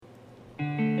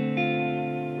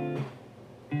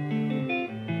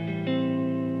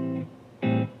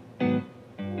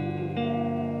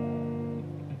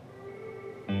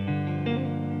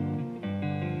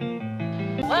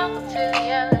welcome to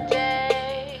the other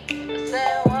day. I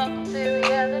said, welcome to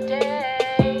the other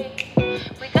day.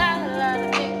 We got a lot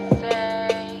of things to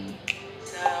say.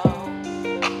 So,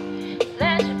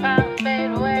 let your problem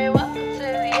fade away. Welcome to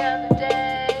the other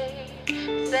day.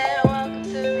 I said, welcome to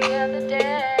the other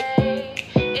day.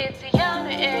 It's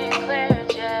Yana and Claire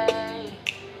J.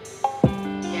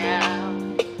 Yeah.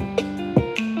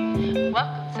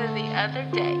 Welcome to the other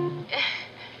day.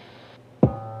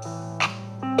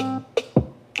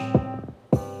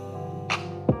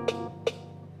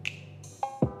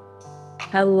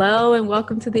 Hello and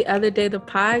welcome to the Other Day, the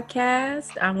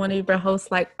podcast. I'm one of your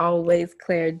hosts, like always,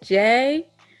 Claire J.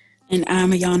 And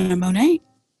I'm Ayana Monet.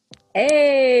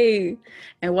 Hey,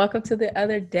 and welcome to the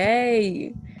Other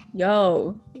Day.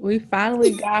 Yo, we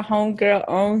finally got homegirl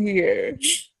on here.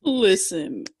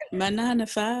 Listen, my 9 to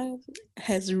 5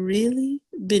 has really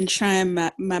been trying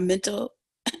my mental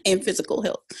and physical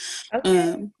health.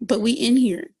 Okay. But we in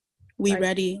here. We Like,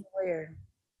 ready. where?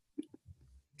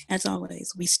 As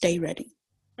always, we stay ready.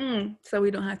 So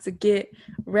we don't have to get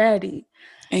ready.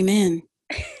 Amen.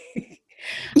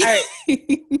 All right.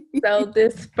 So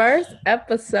this first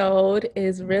episode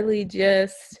is really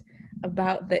just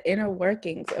about the inner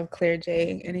workings of Claire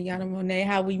J and Ayana Monet,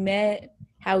 how we met,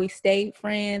 how we stayed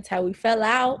friends, how we fell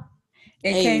out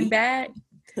and came back.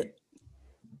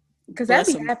 Because that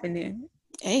be happening.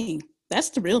 Hey,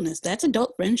 that's the realness. That's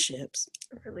adult friendships.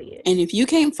 It really is. And if you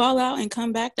can't fall out and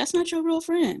come back, that's not your real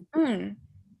friend.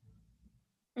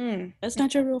 That's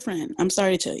not your real friend. I'm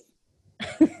sorry to tell you.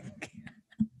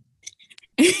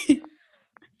 Just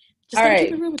gotta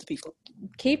keep it real with the people.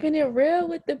 Keeping it real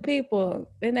with the people.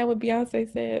 Isn't that what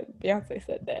Beyonce said? Beyonce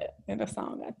said that in a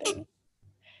song, I think.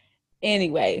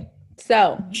 Anyway,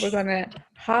 so we're gonna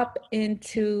hop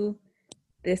into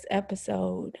this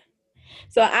episode.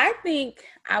 So I think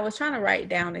I was trying to write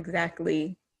down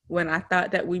exactly when I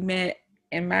thought that we met,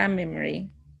 and my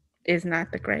memory is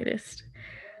not the greatest.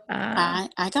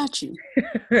 I got you.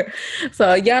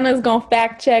 So Yana's gonna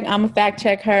fact check. I'm gonna fact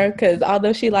check her because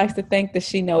although she likes to think that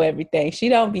she know everything, she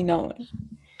don't be knowing.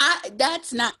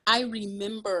 I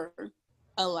remember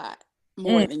a lot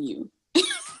more than you.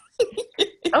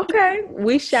 Okay,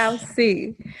 we shall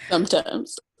see.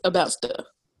 Sometimes about stuff.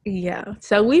 Yeah.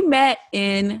 So we met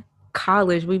in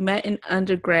college. We met in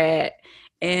undergrad.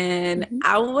 And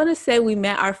I want to say we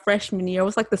met our freshman year. It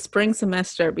was like the spring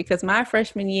semester because my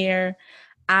freshman year,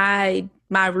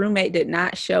 my roommate did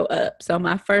not show up. So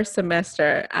my first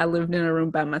semester, I lived in a room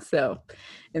by myself.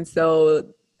 And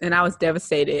I was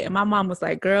devastated. And my mom was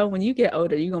like, girl, when you get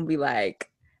older, you're going to be like,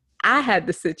 I had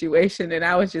the situation and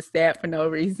I was just sad for no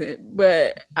reason.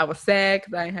 But I was sad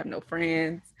because I didn't have no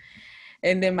friends.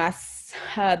 And then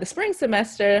the spring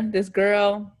semester, this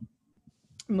girl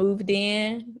moved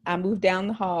in. I moved down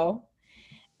the hall.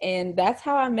 And that's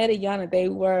how I met Ayana. They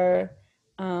were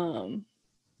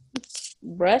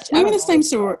brush. We were in the same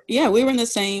sorority. Yeah, we were in the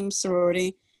same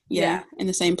sorority. Yeah, in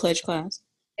the same pledge class.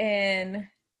 And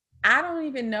I don't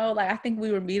even know, like, I think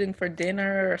we were meeting for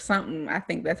dinner or something. I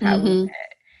think that's how we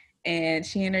met. And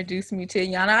she introduced me to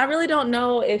Yana. I really don't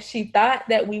know if she thought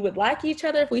that we would like each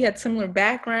other, if we had similar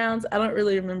backgrounds. I don't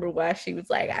really remember why she was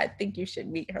like, I think you should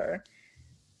meet her.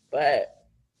 But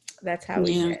that's how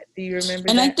we met. Do you remember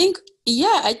and that?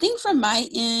 I think from my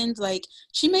end, like,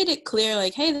 she made it clear,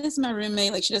 like, hey, this is my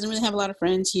roommate. Like, she doesn't really have a lot of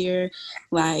friends here.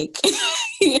 Like,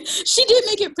 she did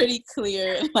make it pretty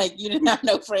clear, like, you didn't have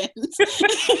no friends.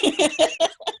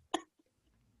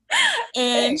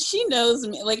 And she knows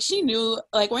me, like, she knew,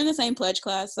 like, we're in the same pledge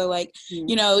class, so, like,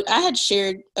 you know, I had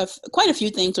shared quite a few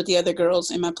things with the other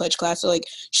girls in my pledge class, so, like,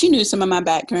 she knew some of my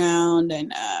background,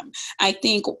 and I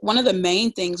think one of the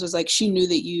main things was, like, she knew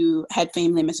that you had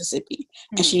family in Mississippi,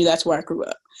 and she knew that's where I grew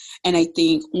up, and I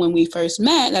think when we first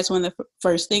met, that's one of the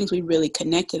first things we really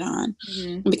connected on,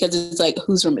 because it's like,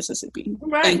 who's from Mississippi?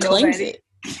 Right, and claims it.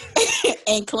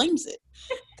 And claims it.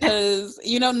 Because,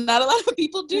 you know, not a lot of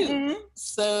people do.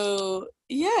 So,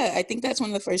 yeah, I think that's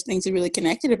one of the first things we really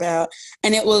connected about.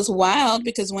 And it was wild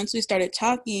because once we started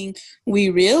talking, we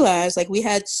realized, like, we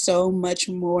had so much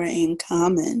more in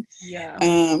common. Yeah.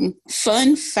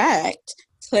 Fun fact,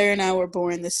 Claire and I were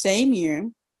born the same year,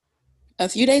 a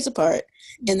few days apart,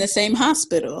 in the same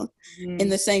hospital, in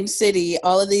the same city,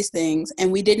 all of these things.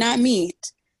 And we did not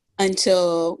meet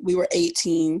until we were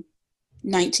 18,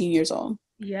 19 years old.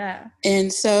 Yeah.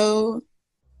 And so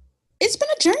it's been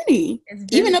a journey,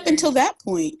 even up until that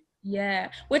point. Yeah,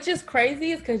 which is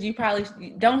crazy is because you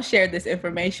probably don't share this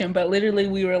information, but literally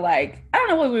we were like, I don't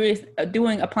know what we were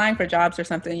doing, applying for jobs or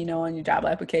something, you know, on your job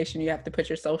application, you have to put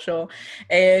your social,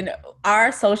 and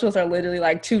our socials are literally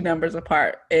like two numbers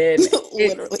apart. And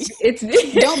Literally. it's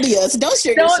Don't be us. Don't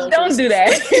share your socials. Don't do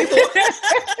that.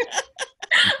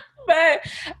 But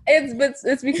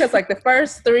it's because like the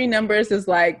first three numbers is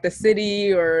like the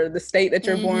city or the state that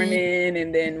you're born in,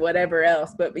 and then whatever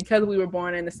else. But because we were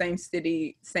born in the same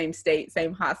city, same state,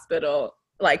 same hospital,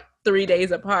 like 3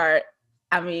 days apart,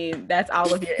 I mean, that's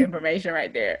all of your information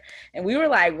right there. And we were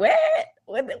like,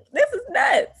 what? This is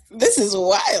nuts. This is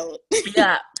wild.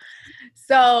 Yeah.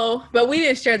 So, but we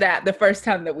didn't share that the first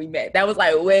time that we met. That was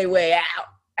like way out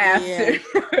after. Yeah.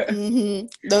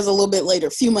 That was a little bit later,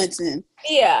 a few months in.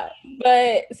 Yeah,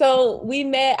 but so we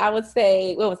met, I would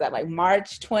say, what was that, like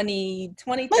March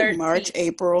 2013? Like March,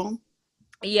 April.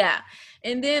 Yeah.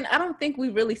 And then I don't think we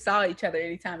really saw each other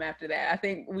anytime after that. I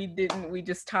think we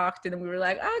just talked and then we were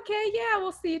like, okay, yeah,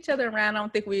 we'll see each other around. I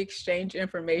don't think we exchanged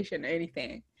information or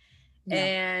anything. No.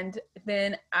 And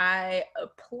then I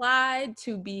applied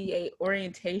to be a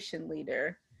orientation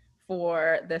leader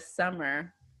for the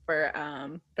summer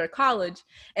for college,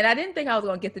 and I didn't think I was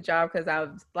gonna get the job because I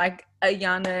was like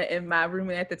Ayana and my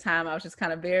roommate at the time. I was just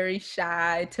kind of very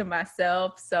shy to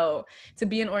myself. So to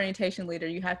be an orientation leader,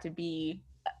 you have to be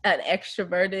an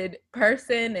extroverted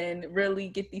person and really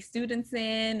get these students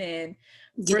in and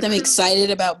get them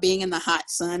excited about being in the hot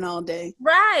sun all day.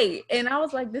 Right. And I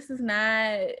was like, this is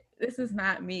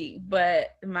not me.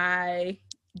 But my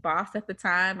boss at the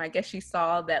time, I guess she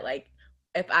saw that like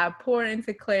if I pour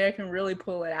into Claire, can really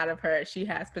pull it out of her. She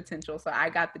has potential. So I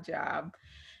got the job.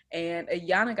 And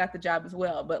Ayana got the job as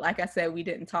well. But like I said, we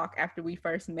didn't talk after we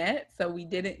first met. So we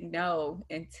didn't know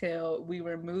until we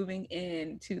were moving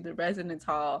into the residence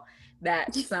hall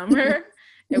that summer,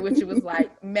 which was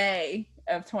like May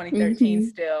of 2013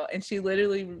 still. And she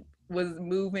literally was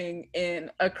moving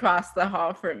in across the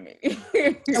hall from me.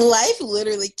 Life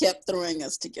literally kept throwing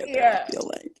us together, yeah. I feel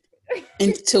like.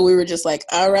 Until we were just like,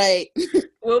 all right,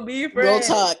 we'll be friends.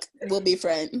 We'll talk. We'll be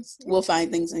friends. We'll find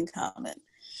things in common.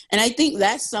 And I think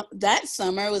that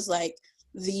summer was like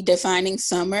the defining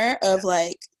summer of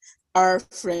like our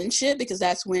friendship, because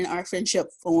that's when our friendship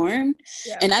formed.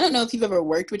 Yeah. And I don't know if you've ever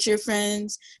worked with your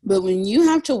friends, but when you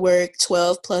have to work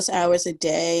 12 plus hours a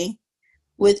day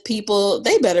with people,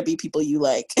 they better be people you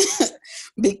like.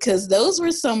 Because those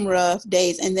were some rough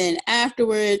days. And then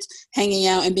afterwards, hanging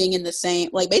out and being in the same,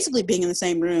 like basically being in the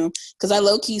same room, because I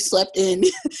low-key slept in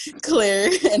Claire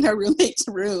and her roommate's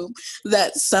room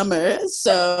that summer.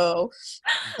 So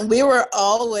we were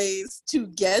always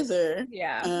together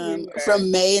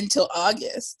from May until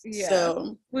August. Yeah.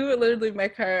 So we would literally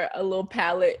make her a little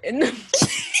pallet in the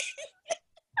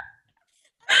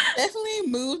definitely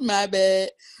moved my bed.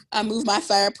 I moved my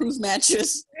fireproof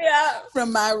mattress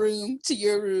from my room to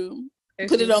your room.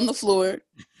 Put it on the floor.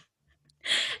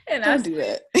 And Don't do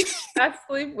that. I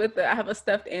sleep with I have a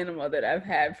stuffed animal that I've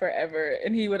had forever,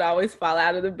 and he would always fall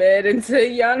out of the bed into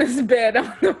Yana's bed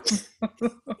on the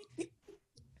floor.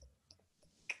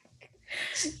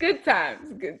 Good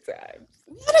times.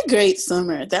 We had a great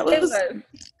summer. That was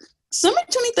summer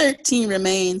 2013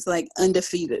 remains like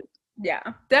undefeated. Yeah,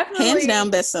 definitely. Hands down,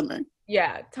 best summer.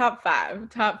 Yeah, top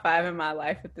five in my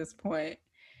life at this point.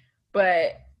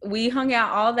 But we hung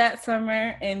out all that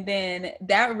summer, and then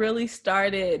that really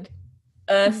started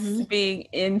us being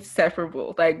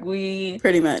inseparable. Like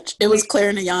pretty much. It was Claire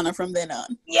and Ayana from then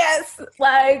on. Yes,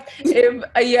 like if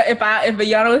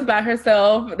Ayana was by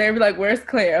herself, they'd be like, "Where's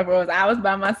Claire?" Or if I was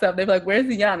by myself, they'd be like, "Where's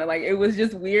Ayana?" Like it was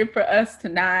just weird for us to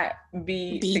not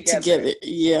be together.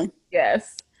 Yeah.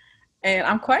 Yes, and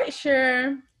I'm quite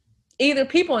sure either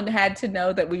people had to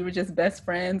know that we were just best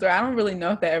friends, or I don't really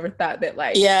know if they ever thought that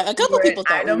like a couple people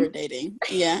thought we were dating.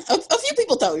 Yeah, a few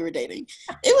people thought we were dating.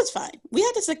 It was fine. We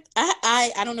had to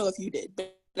I don't know if you did,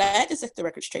 but I had to set the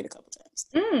record straight a couple times.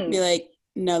 Be like,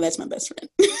 no, that's my best friend.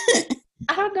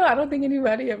 I don't know. I don't think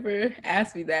anybody ever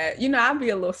asked me that. You know, I'd be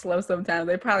a little slow sometimes.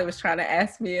 They probably was trying to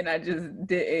ask me, and I just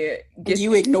didn't get.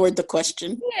 You ignored the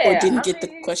question, or didn't get the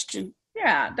question.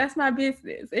 Yeah, that's my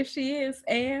business. If she is,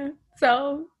 and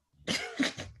so.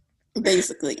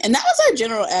 Basically. And that was our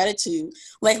general attitude.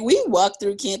 Like we walked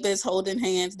through campus holding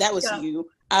hands. That was you.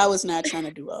 I was not trying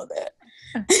to do all that.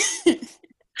 And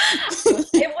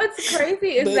what's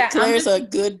crazy is that Claire's a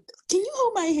good, can you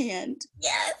hold my hand?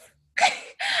 Yes.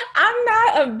 I'm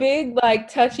not a big like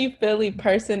touchy-feely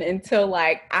person until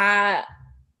like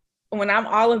when I'm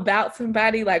all about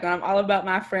somebody, like when I'm all about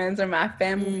my friends or my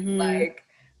family, like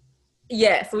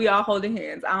yes, we all holding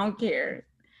hands. I don't care.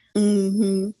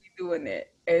 Doing it.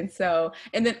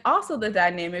 And then also the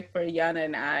dynamic for Yana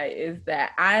and I is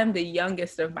that I am the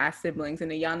youngest of my siblings,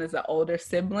 and Yana is the older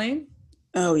sibling.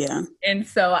 Oh, yeah. And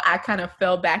so I kind of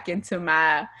fell back into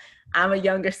I'm a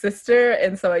younger sister,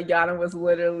 and so Yana was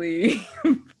literally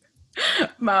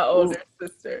my older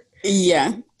sister.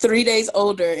 Yeah, 3 days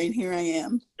older, and here I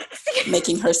am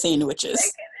making her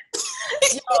sandwiches.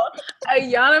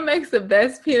 Yana makes the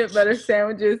best peanut butter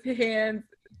sandwiches, hands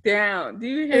down. Do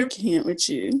you hear? I can't with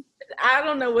you. I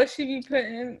don't know what she be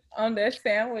putting on that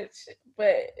sandwich,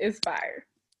 but it's fire.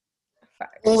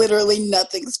 Literally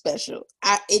nothing special.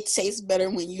 It tastes better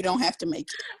when you don't have to make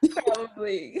it.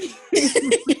 Probably.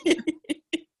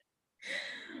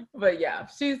 But yeah,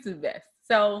 she's the best.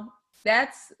 So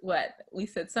that's what we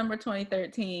said, summer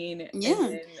 2013.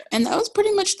 Yeah. And that was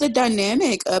pretty much the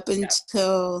dynamic up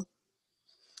until,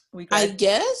 I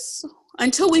guess,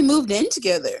 until we moved in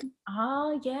together.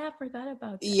 Oh, yeah, I forgot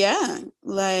about that. Yeah,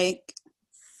 like,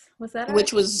 was that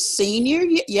which was senior?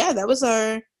 Yeah, that was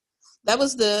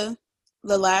the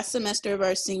last semester of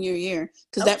our senior year.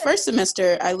 Because that first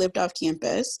semester, I lived off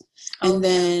campus. And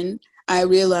then I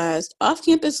realized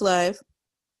off-campus life,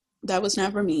 that was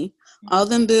not for me. All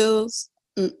them bills,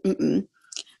 so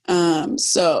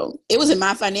it was in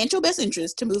my financial best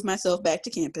interest to move myself back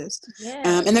to campus.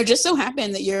 Yeah. And there just so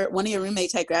happened that one of your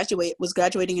roommates was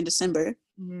graduating in December.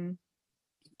 Mm-hmm.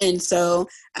 And so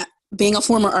being a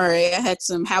former RA, I had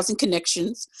some housing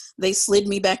connections. They slid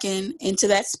me back into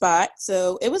that spot.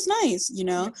 So it was nice, you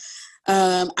know.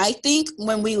 I think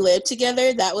when we lived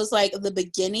together, that was like the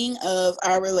beginning of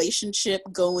our relationship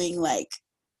going like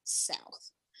south.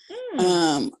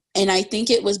 And I think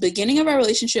it was beginning of our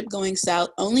relationship going south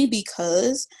only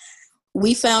because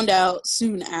we found out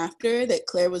soon after that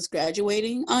Claire was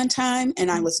graduating on time and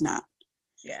I was not.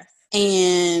 Yes.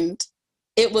 And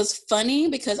it was funny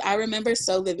because I remember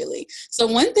so vividly. So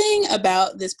one thing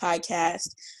about this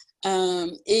podcast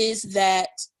is that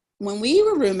when we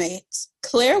were roommates,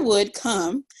 Claire would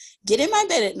come, get in my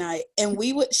bed at night, and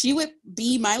she would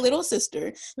be my little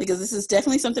sister, because this is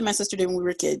definitely something my sister did when we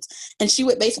were kids, and she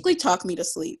would basically talk me to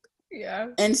sleep. Yeah.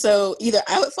 And so either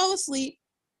I would fall asleep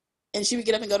and she would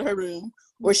get up and go to her room,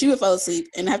 or she would fall asleep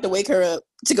and have to wake her up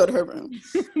to go to her room.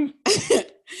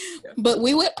 But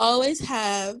we would always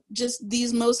have just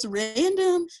these most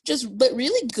random, but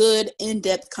really good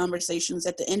in-depth conversations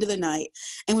at the end of the night.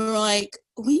 And we were like,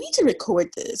 we need to record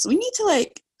this. We need to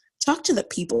like talk to the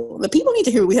people. The people need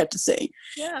to hear what we have to say.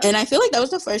 Yeah. And I feel like that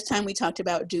was the first time we talked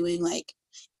about doing like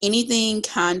anything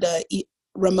kind of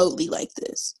remotely like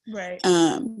this. Right.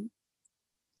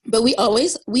 But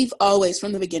we've always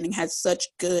from the beginning had such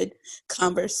good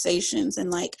conversations,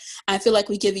 and like I feel like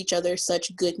we give each other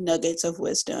such good nuggets of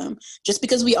wisdom just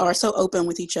because we are so open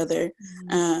with each other.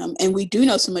 Mm-hmm. And we do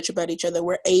know so much about each other.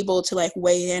 We're able to like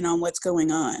weigh in on what's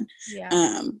going on.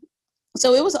 Yeah.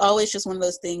 So it was always just one of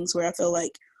those things where I feel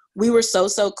like we were so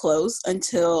close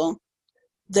until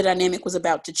the dynamic was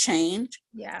about to change.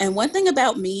 Yeah. And one thing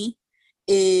about me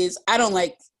is I don't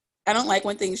like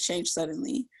when things change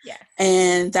suddenly. Yeah.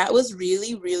 And that was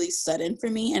really, really sudden for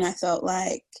me. And I felt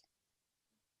like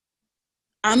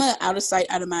I'm a out of sight,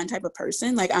 out of mind type of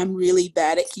person. Like I'm really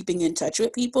bad at keeping in touch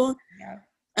with people. Yeah.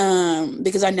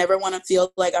 Because I never want to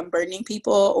feel like I'm burdening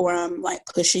people or I'm like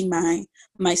pushing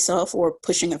myself or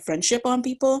pushing a friendship on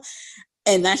people.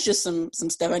 And that's just some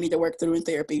stuff I need to work through in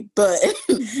therapy. But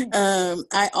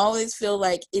I always feel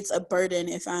like it's a burden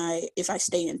if I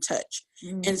stay in touch.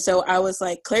 Mm-hmm. And so I was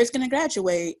like, Claire's going to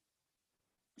graduate.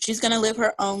 She's going to live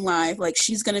her own life. Like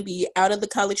she's going to be out of the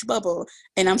college bubble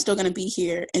and I'm still going to be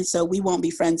here. And so we won't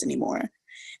be friends anymore.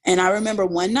 And I remember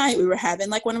one night we were having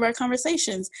like one of our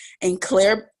conversations, and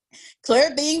Claire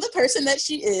being the person that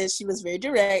she is, she was very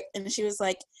direct. And she was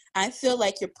like, I feel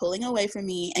like you're pulling away from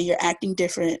me and you're acting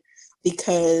different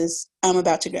because I'm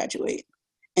about to graduate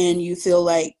and you feel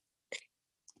like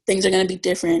things are going to be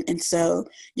different. And so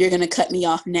you're going to cut me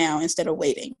off now instead of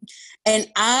waiting. And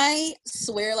I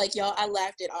swear, like, y'all, I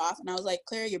laughed it off and I was like,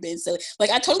 Claire, you're being silly.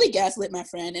 Like, I totally gaslit my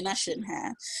friend and I shouldn't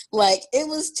have. Like, it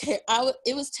was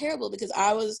terrible because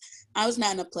I was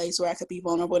not in a place where I could be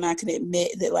vulnerable and I could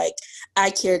admit that, like, I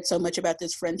cared so much about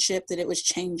this friendship that it was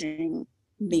changing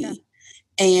me. Yeah.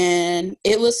 And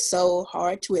it was so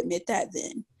hard to admit that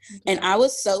then. Yeah. And I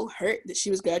was so hurt that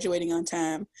she was graduating on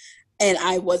time and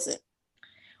I wasn't.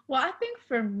 Well, I think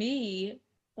for me,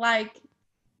 like,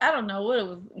 I don't know what it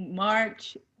was,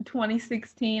 March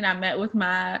 2016, I met with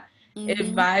my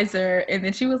advisor, and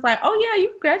then she was like, oh yeah,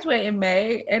 you graduate in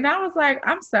May. And I was like,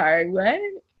 I'm sorry, what?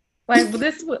 Like,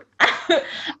 this was,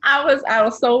 I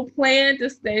was so planned to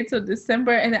stay till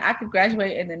December and then I could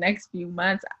graduate in the next few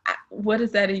months. what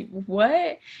is that even,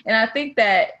 what? And I think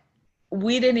that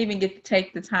we didn't even get to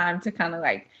take the time to kind of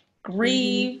like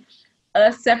grieve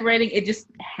us separating. It just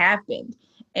happened.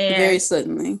 Very And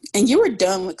suddenly. And you were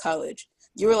done with college.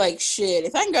 You were like, shit,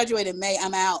 if I can graduate in May,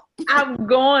 I'm out. I'm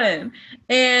going.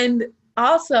 And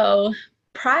also,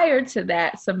 prior to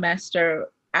that semester,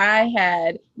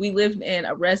 we lived in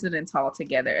a residence hall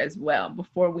together as well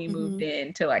before we moved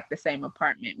into like the same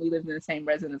apartment. We lived in the same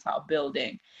residence hall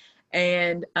building.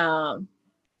 And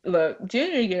look,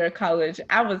 junior year of college,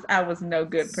 I was no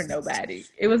good for nobody.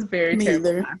 It was very Me terrible.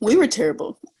 either. We were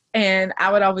terrible. And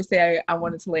I would always say I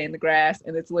wanted to lay in the grass,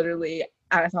 and it's literally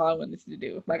that's all I wanted to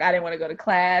do. Like I didn't want to go to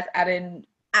class.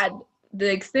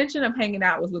 The extension of hanging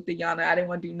out was with Yana. I didn't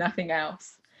want to do nothing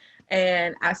else.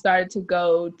 And I started to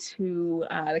go to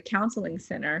the counseling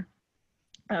center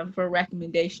for a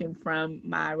recommendation from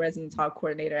my residence hall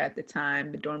coordinator at the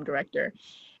time, the dorm director.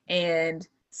 And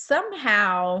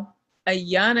somehow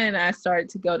Yana and I started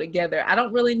to go together. I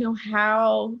don't really know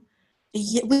how.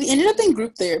 Yeah, we ended up in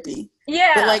group therapy.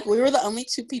 Yeah. But like we were the only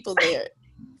two people there.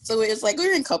 So it was like we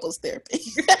were in couples therapy.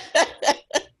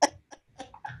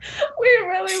 We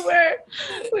really were.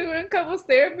 We were in couples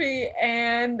therapy,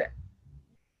 and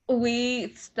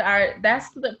that's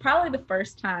probably the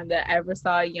first time that I ever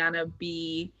saw Yana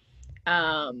be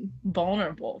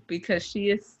vulnerable, because she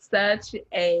has such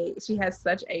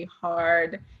a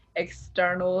hard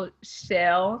external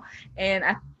shell, and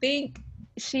I think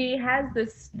she has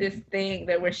this thing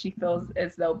that where she feels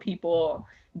as though people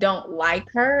don't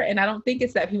like her, and I don't think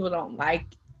it's that people don't like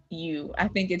you. I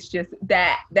think it's just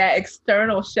that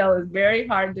external shell is very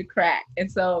hard to crack, and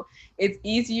so it's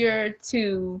easier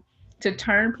to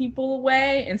turn people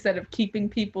away instead of keeping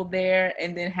people there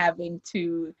and then having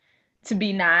to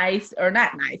be nice, or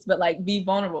not nice, but like be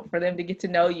vulnerable for them to get to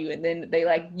know you. And then they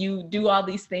like, you do all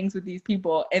these things with these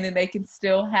people, and then they can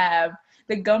still have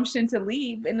the gumption to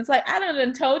leave. And it's like, I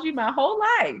done told you my whole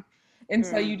life. And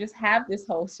so you just have this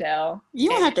whole shell. You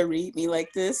don't have to read me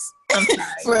like this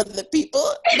for the people,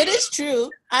 but it's true.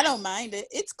 I don't mind it.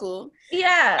 It's cool.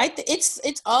 Yeah.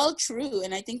 It's all true.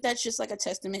 And I think that's just like a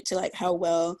testament to like how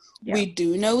well we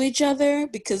do know each other,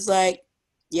 because like,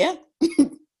 yeah,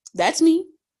 that's me.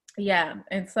 Yeah.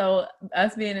 And so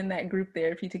us being in that group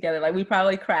therapy together, like we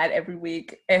probably cried every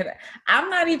week. And I'm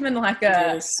not even like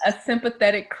a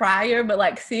sympathetic crier, but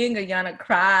like seeing Yana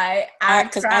cry,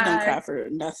 because I don't cry for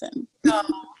nothing.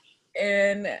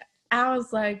 And I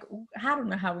was like, I don't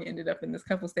know how we ended up in this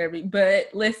couples therapy, but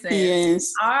listen,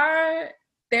 our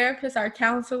therapist, our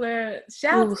counselor,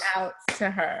 shouts out to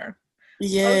her.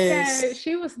 Yes. Okay,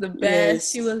 she was the best.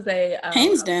 Yes. She was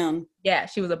hands down. Yeah,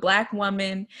 she was a Black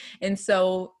woman. And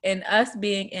so, in us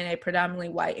being in a predominantly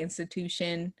white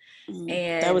institution,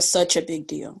 and that was such a big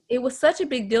deal. It was such a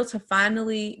big deal to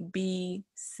finally be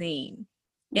seen,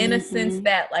 in a sense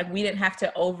that like we didn't have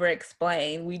to over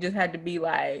explain. We just had to be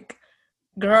like,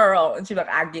 girl, and she's like,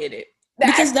 I get it.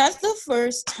 Because that's the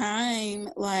first time,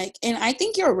 like, and I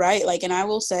think you're right, like, and I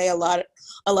will say a lot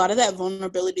of that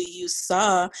vulnerability you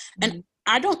saw, and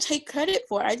I don't take credit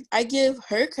for it. I give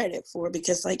her credit for it,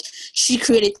 because like she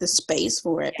created the space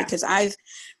for it. Because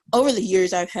over the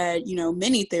years I've had,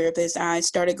 many therapists. I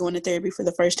started going to therapy for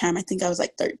the first time, I think I was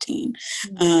like 13.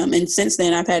 And since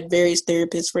then I've had various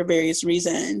therapists for various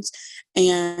reasons.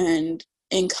 And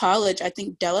in college, I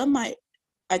think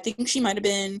she might have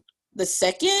been the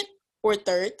second or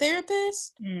third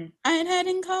therapist I had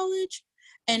in college.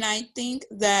 And I think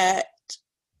that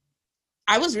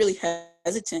I was really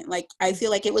hesitant. Like, I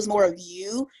feel like it was more of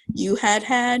you had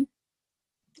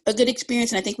a good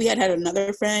experience. And I think we had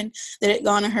another friend that had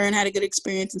gone to her and had a good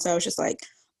experience. And so I was just like,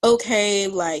 okay,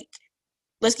 like,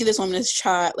 let's give this woman a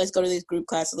shot. Let's go to these group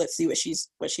classes. Let's see what she's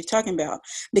talking about.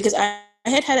 Because I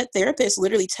had a therapist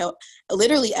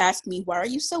literally ask me, why are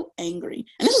you so angry?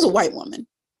 And this was a white woman.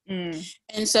 And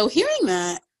so hearing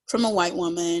that from a white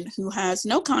woman who has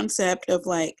no concept of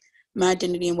like my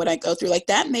identity and what I go through, like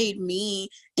that made me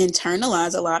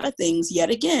internalize a lot of things yet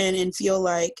again and feel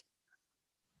like,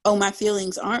 oh, my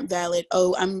feelings aren't valid.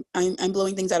 Oh, I'm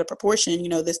blowing things out of proportion,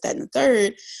 this, that, and the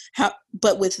third.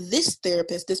 But with this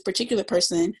therapist, this particular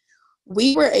person,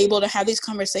 we were able to have these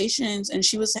conversations, and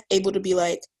she was able to be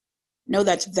like, no,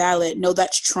 that's valid. No,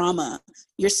 that's trauma.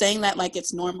 You're saying that like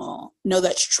it's normal. No,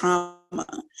 that's trauma.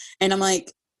 And I'm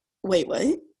like, wait,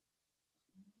 what?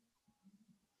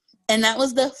 And that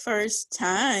was the first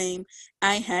time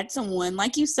I had someone,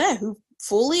 like you said, who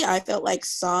fully, I felt like,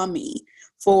 saw me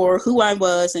for who I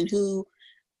was and who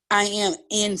I am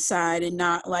inside, and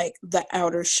not like the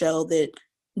outer shell that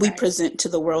we present to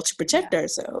the world to protect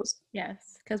ourselves.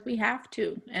 Yes, because we have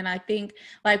to. And I think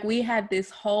like we had this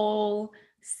whole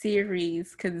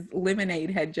series because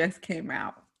Lemonade had just came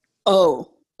out.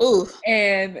 Oh, ooh.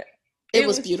 And it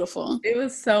was beautiful. It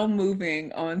was so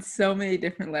moving on so many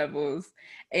different levels.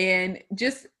 And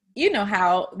just, you know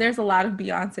how there's a lot of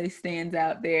Beyonce stands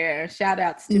out there. Shout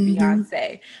outs to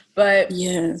Beyonce. But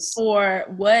yes, for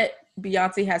what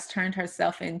Beyonce has turned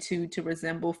herself into to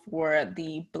resemble for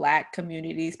the Black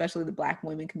community, especially the Black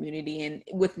women community, and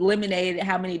with Lemonade,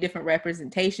 how many different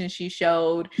representations she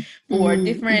showed for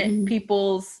different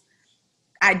people's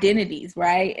identities,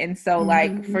 right? And so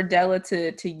like for Della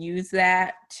to use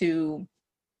that to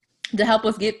help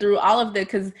us get through all of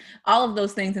because all of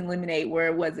those things in Lemonade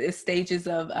was stages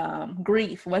of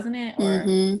grief, wasn't it?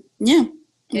 Or yeah.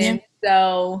 And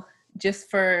so just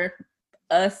for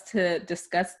us to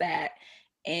discuss that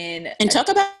and talk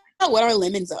about what our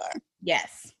lemons are.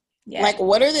 Yes. Like,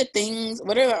 what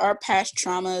are our past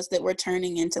traumas that we're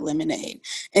turning into lemonade?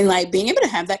 And like being able to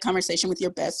have that conversation with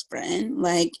your best friend,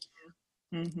 like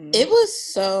it was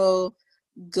so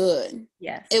good.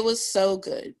 Yes. It was so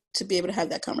good to be able to have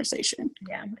that conversation.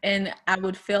 Yeah. And I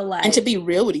would feel like, and to be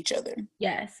real with each other.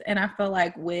 Yes. And I feel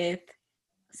like with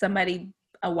somebody,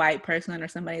 a white person or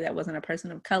somebody that wasn't a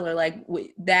person of color, like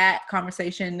that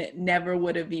conversation never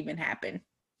would have even happened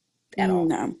at all.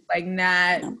 No. Like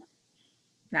not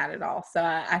at all. So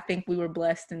I think we were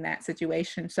blessed in that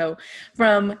situation. So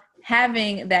from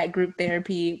having that group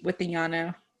therapy with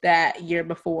Iyanna that year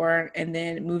before and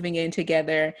then moving in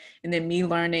together and then me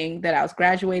learning that I was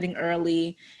graduating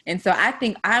early. And so I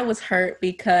think I was hurt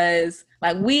because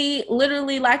like we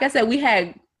literally, like I said,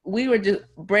 we were just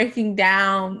breaking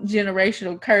down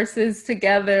generational curses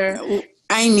together.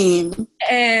 I mean,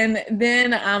 and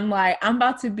then I'm like, I'm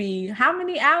about to be how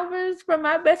many hours from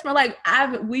my best friend? Like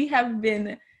we have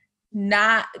been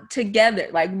not together,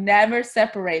 like never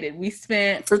separated. We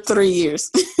spent for 3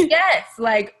 years. Yes,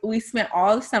 like we spent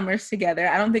all the summers together.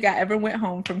 I don't think I ever went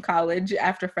home from college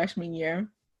after freshman year.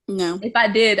 No. If I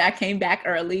did, I came back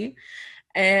early.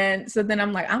 And so then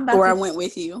I'm like, I went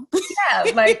with you.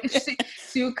 Yeah, like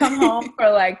she would come home for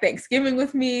like Thanksgiving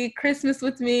with me, Christmas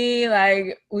with me,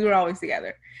 like we were always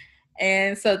together.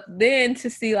 And so then to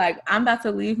see like I'm about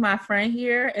to leave my friend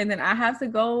here and then I have to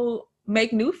go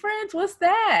make new friends, what's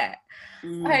that?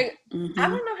 Like I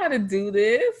don't know how to do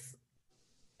this.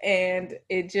 And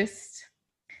it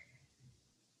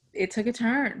took a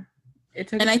turn.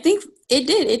 I think it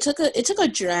did. It took a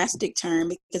drastic turn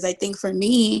because I think for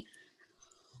me,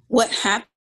 what happened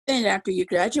after you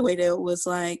graduated was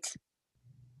like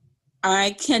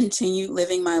I continued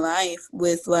living my life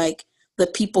with like the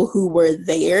people who were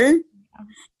there.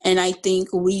 And I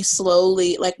think we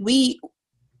slowly, like we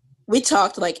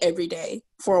talked like every day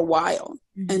for a while.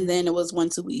 And then it was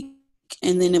once a week.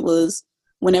 And then it was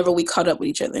whenever we caught up with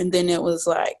each other. And then it was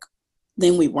like,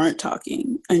 then we weren't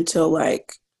talking until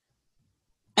like,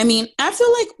 I mean, I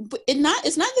feel like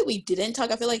it's not that we didn't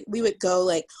talk. I feel like we would go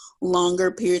like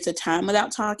longer periods of time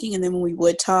without talking. And then when we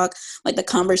would talk, like the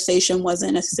conversation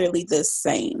wasn't necessarily the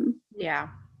same. Yeah.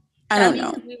 I don't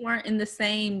know. We weren't in the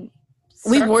same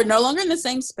circle. We were no longer in the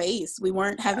same space. We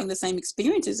weren't having the same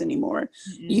experiences anymore.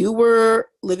 You were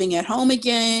living at home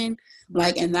again.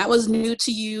 Like, and that was new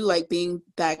to you, like being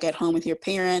back at home with your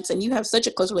parents, and you have such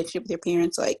a close relationship with your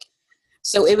parents. Like,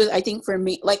 so it was, I think for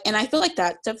me, like, and I feel like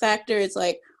that's a factor. It's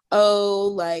like,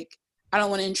 oh, like, I don't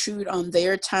want to intrude on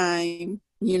their time,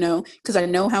 you know, because I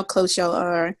know how close y'all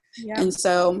are. Yeah. And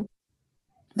so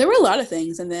there were a lot of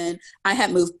things. And then I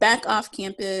had moved back off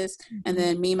campus, and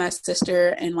then me, my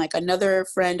sister, and like another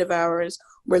friend of ours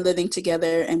were living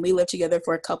together, and we lived together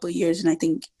for a couple of years. And I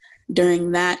think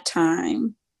during that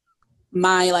time,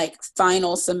 my like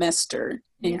final semester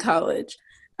in college,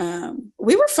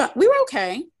 we were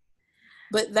okay,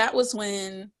 but that was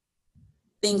when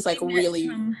things like really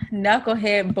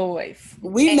knucklehead boys.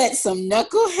 We met some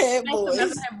knucklehead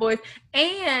boys,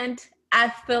 and I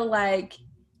feel like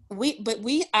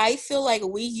I feel like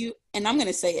and I'm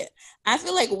gonna say it. I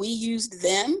feel like we used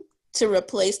them to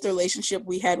replace the relationship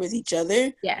we had with each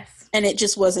other. Yes, and it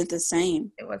just wasn't the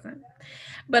same. It wasn't.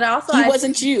 But also, he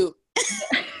wasn't you.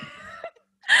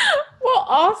 Well,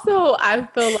 also, I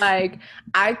feel like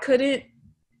I couldn't,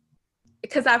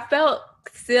 because I felt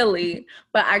silly,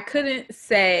 but I couldn't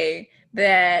say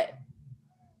that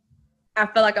I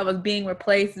felt like I was being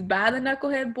replaced by the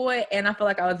knucklehead boy, and I feel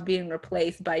like I was being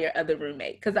replaced by your other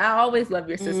roommate. Because I always love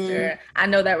your sister. I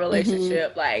know that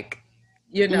relationship, like,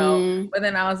 you know, but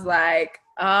then I was like,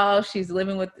 oh, she's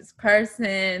living with this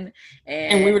person.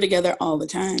 And we were together all the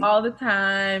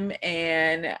time.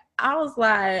 And I was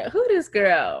like, who this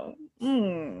girl?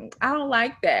 I don't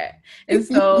like that. And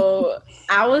so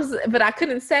but I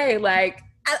couldn't say like,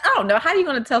 I don't know. How are you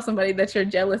going to tell somebody that you're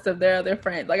jealous of their other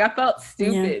friend? Like, I felt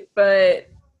stupid, Yeah. but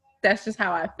that's just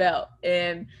how I felt.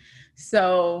 And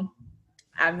so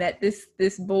I met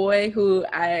this boy who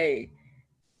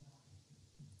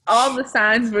all the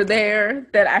signs were there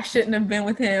that I shouldn't have been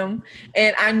with him,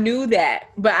 and I knew that,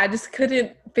 but I just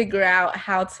couldn't figure out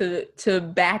how to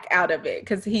back out of it,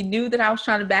 because he knew that I was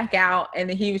trying to back out, and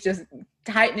he was just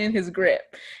tightening his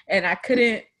grip, and I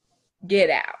couldn't get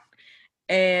out.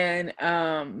 And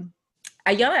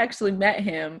Ayana actually met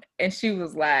him, and she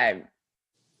was like,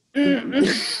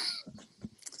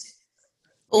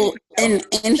 Well, and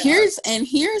here's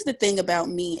the thing about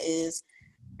me is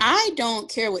I don't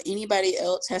care what anybody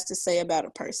else has to say about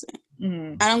a person.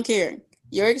 Mm-hmm. I don't care.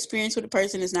 Your experience with a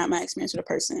person is not my experience with a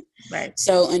person. Right.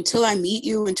 So until I meet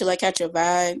you, until I catch your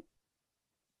vibe,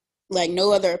 like,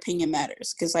 no other opinion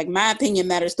matters, because like my opinion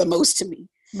matters the most to me.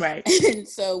 Right. And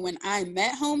so when I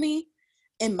met homie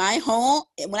in my home,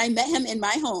 when I met him in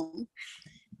my home,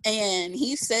 and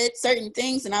he said certain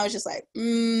things, and I was just like,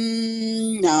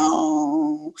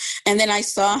 no. And then I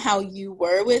saw how you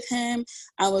were with him.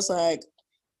 I was like,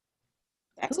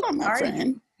 that's not my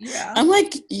friend. Yeah. I'm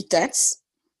like,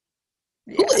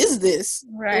 who is this?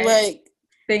 Right. Like,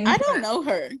 things I don't know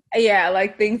her. Yeah,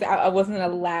 like things I wasn't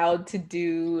allowed to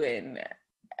do, and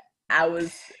I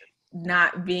was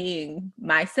not being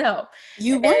myself.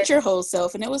 You weren't your whole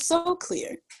self, and it was so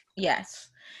clear. Yes.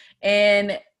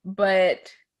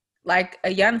 But like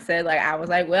Ayana said, like, I was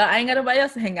like, well, I ain't got nobody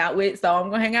else to hang out with, so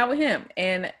I'm gonna hang out with him.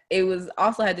 And it was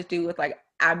also had to do with, like,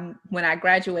 when I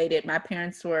graduated, my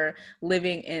parents were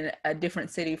living in a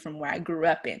different city from where I grew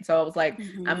up in. So I was like,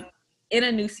 I'm in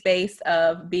a new space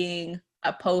of being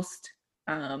a post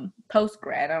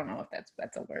grad. I don't know if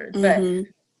that's a word, but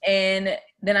and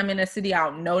then I'm in a city I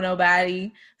don't know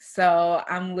nobody. So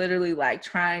I'm literally like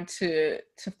trying to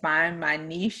find my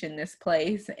niche in this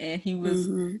place. And he was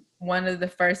one of the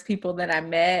first people that I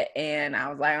met, and I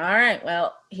was like, all right,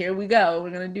 well, here we go. We're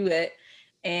gonna do it.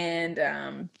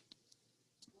 And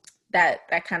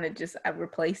that kind of just, I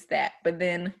replaced that. But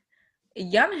then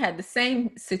Yana had the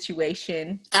same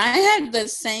situation. I had the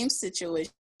same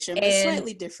situation, but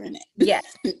slightly different.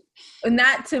 Yes.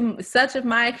 Not to such of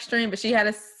my extreme, but she had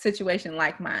a situation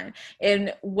like mine.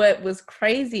 And what was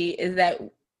crazy is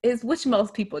which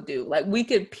most people do. Like, we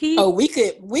could peep. Oh, we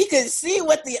could see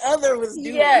what the other was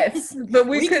doing. Yes, but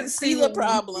we could see the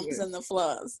problems and the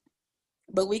flaws,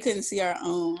 but we couldn't see our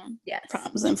own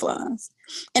problems and flaws.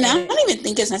 And I don't even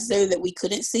think it's necessarily that we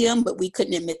couldn't see them, but we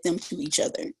couldn't admit them to each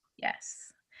other.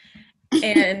 Yes.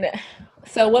 And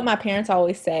so what my parents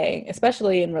always say,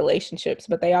 especially in relationships,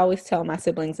 but they always tell my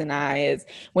siblings and I, is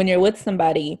when you're with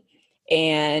somebody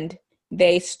and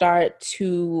they start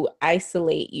to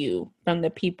isolate you from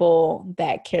the people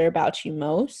that care about you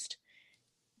most,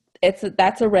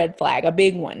 that's a red flag, a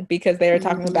big one, because they are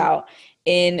talking about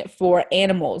for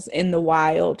animals in the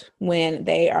wild, when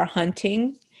they are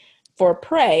hunting for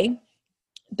prey,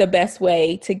 the best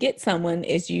way to get someone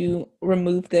is you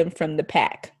remove them from the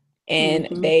pack, and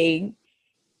they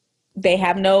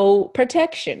have no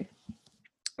protection.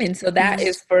 And so that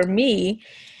is, for me,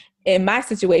 in my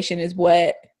situation, is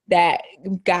what that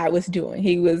guy was doing.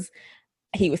 He was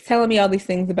telling me all these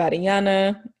things about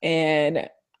Ayana, and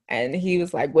he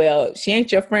was like, well, she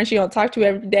ain't your friend. She don't talk to you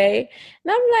every day.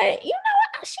 And I'm like, you know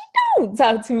what? She don't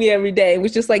talk to me every day. It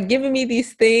was just like giving me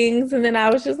these things. And then I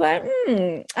was just like,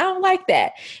 I don't like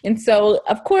that. And so,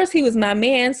 of course, he was my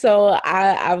man. So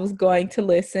I was going to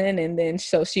listen. And then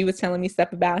so she was telling me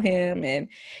stuff about him. And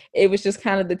it was just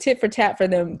kind of the tit for tat for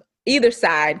them, either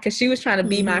side, because she was trying to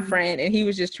be my friend and he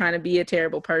was just trying to be a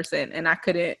terrible person. And I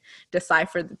couldn't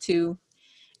decipher the two.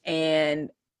 And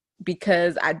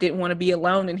because I didn't want to be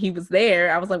alone and he was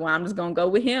there, I was like, well, I'm just going to go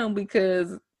with him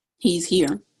because he's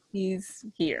here.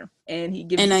 And he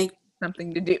gives me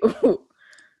something to do.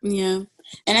 Yeah.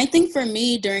 And I think for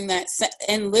me during that,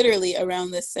 and literally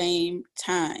around the same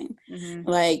time,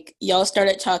 like, y'all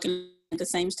started talking at the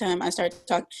same time I started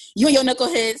talking. You and your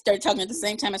knucklehead started talking at the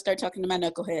same time I started talking to my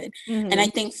knucklehead. And I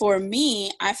think for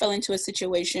me, I fell into a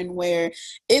situation where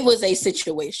it was a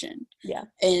situation. Yeah.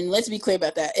 And let's be clear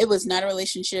about that. It was not a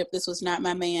relationship. This was not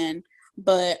my man.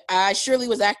 But I surely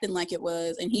was acting like it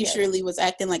was. And he surely was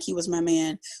acting like he was my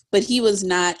man. But he was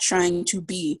not trying to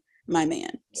be my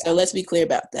man. Yeah. So let's be clear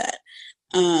about that.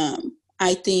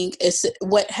 I think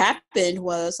what happened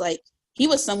was, like, he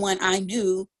was someone I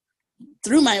knew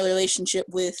through my relationship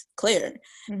with Claire,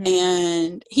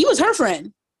 and he was her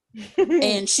friend,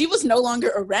 and she was no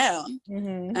longer around.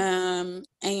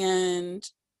 And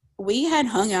we had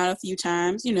hung out a few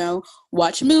times, you know,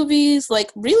 watch movies,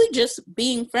 like really just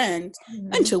being friends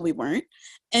until we weren't.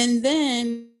 And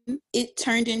then it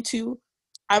turned into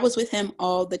I was with him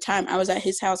all the time. I was at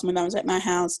his house when I was at my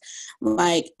house,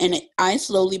 like, and I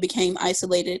slowly became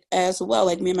isolated as well.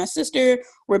 Like, me and my sister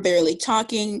were barely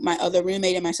talking. My other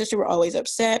roommate and my sister were always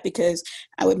upset because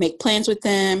I would make plans with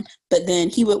them, but then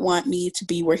he would want me to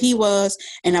be where he was,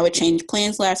 and I would change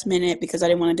plans last minute because I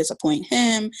didn't want to disappoint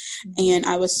him. And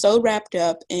I was so wrapped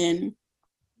up in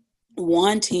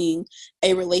wanting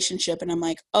a relationship, and I'm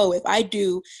like, oh, if I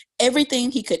do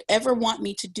everything he could ever want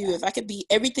me to do, if I could be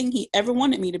everything he ever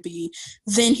wanted me to be,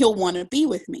 then he'll want to be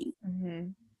with me.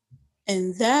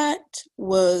 And that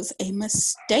was a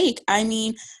mistake. I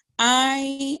mean,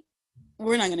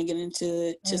 we're not going to get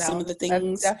into some of the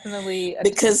things, definitely,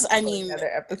 because I mean,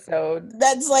 another episode.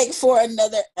 That's like for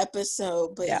another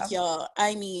episode. But y'all,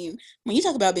 I mean, when you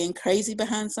talk about being crazy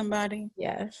behind somebody,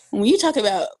 yes, when you talk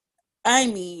about, I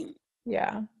mean,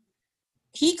 yeah,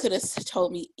 he could have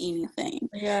told me anything.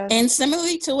 Yeah. And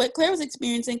similarly to what Claire was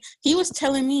experiencing, he was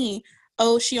telling me,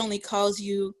 oh, she only calls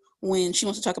you when she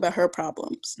wants to talk about her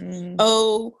problems.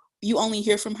 Oh, you only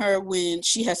hear from her when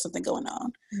she has something going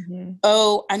on.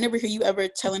 Oh, I never hear you ever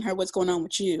telling her what's going on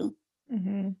with you.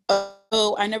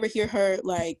 Oh, I never hear her,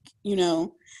 like, you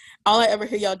know, all I ever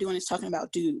hear y'all doing is talking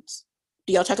about dudes.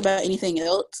 Do y'all talk about anything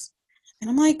else? And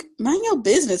I'm like, mind your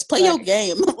business, play your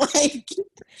game. Like,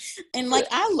 and like,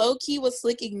 I low-key was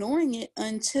like ignoring it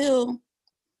until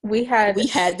we had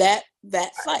that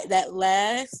fight, that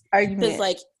last argument. Because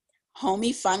like,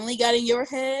 homie finally got in your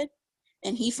head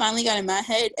and he finally got in my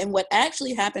head. And what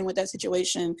actually happened with that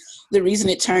situation, the reason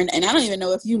it turned, and I don't even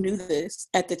know if you knew this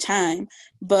at the time,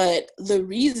 but the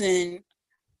reason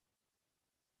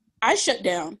I shut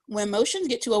down when emotions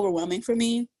get too overwhelming for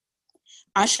me,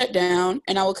 I shut down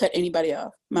and I will cut anybody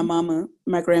off. My mama,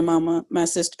 my grandmama, my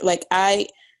sister. Like, I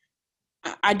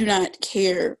do not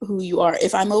care who you are.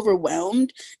 If I'm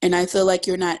overwhelmed and I feel like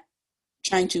you're not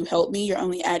trying to help me, you're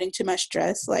only adding to my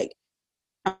stress, like,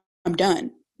 I'm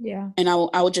done. Yeah. And I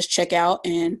will just check out,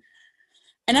 and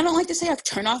I don't like to say I've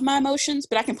turned off my emotions,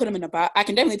 but I can put them in a box. I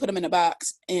can definitely put them in a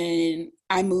box, and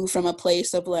I move from a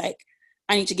place of like,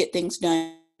 I need to get things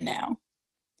done now.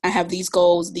 I have these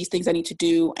goals, these things I need to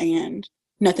do, and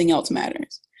nothing else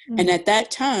matters. And at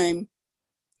that time,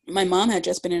 my mom had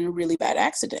just been in a really bad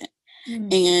accident,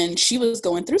 and she was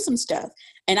going through some stuff,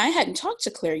 and I hadn't talked to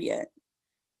Claire yet.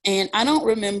 And I don't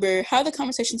remember how the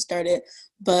conversation started,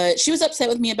 but she was upset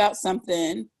with me about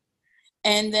something.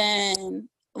 And then,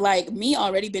 like, me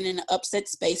already been in an upset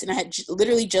space, and I had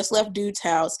literally just left dude's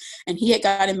house, and he had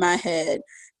got in my head.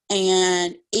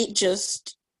 And it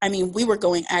just, I mean, we were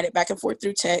going at it back and forth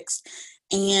through text.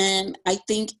 And I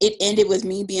think it ended with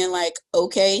me being like,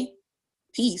 okay,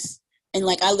 peace. And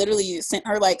like, I literally sent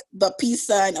her like the peace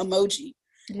sign emoji.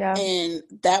 Yeah. And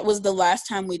that was the last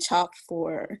time we talked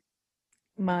for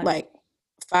like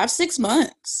 5-6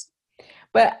 months.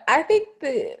 But I think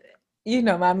that, you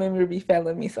know, my memory be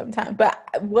failing me sometimes. But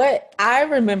what I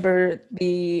remember,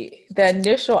 the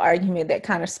initial argument that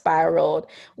kind of spiraled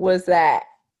was that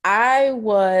I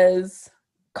was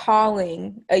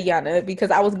calling Ayana because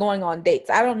I was going on dates.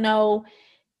 I don't know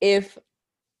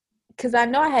because I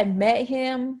know I had met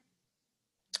him,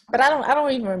 but I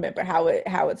don't even remember how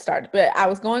it started. But I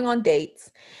was going on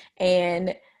dates,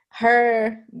 and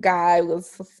her guy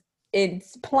was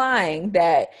implying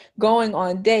that going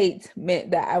on dates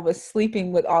meant that I was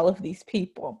sleeping with all of these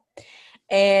people.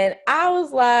 And I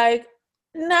was like,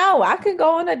 no, I can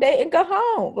go on a date and go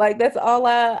home. Like, that's all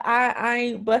I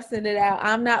ain't busting it out.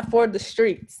 I'm not for the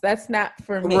streets. That's not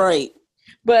for me. Right.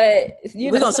 But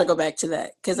we're going to circle back to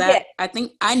that. Because I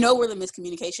think I know where the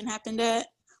miscommunication happened at,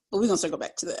 but we're going to circle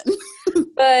back to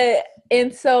that.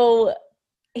 And so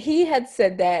he had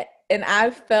said that, and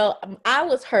I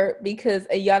was hurt because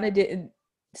Ayana didn't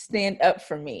stand up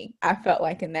for me. I felt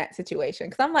like in that situation.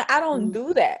 Because I'm like, I don't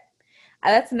do that.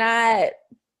 That's not...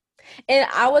 And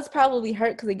I was probably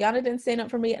hurt because Ayana didn't stand up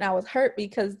for me, and I was hurt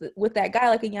because with that guy,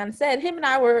 like Ayana said, him and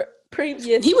I were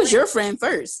previous. He was your friend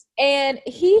first, and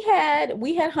we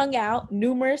had hung out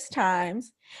numerous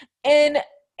times, and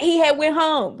he had went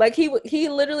home. Like, he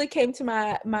literally came to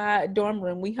my dorm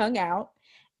room. We hung out,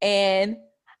 and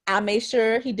I made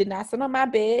sure he did not sit on my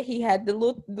bed. He had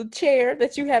the chair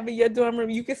that you have in your dorm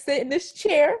room. You can sit in this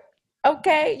chair.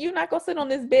 Okay, you're not gonna sit on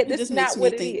this bed. This is not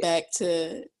what it is. This makes me think back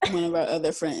to one of our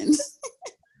other friends.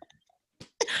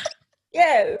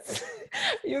 Yes,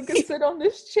 you can sit on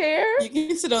this chair. You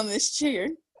can sit on this chair.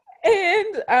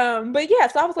 And but yeah,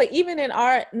 so I was like, even in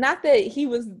art, not that he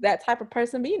was that type of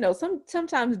person, but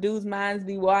sometimes dudes' minds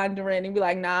be wandering and be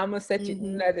like, nah, I'm gonna set you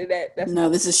that's no,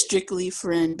 not this is strictly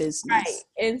friend right. business.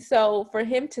 And so for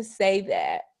him to say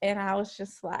that, and I was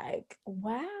just like,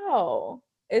 wow,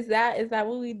 is that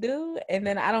what we do? And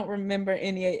then I don't remember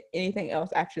anything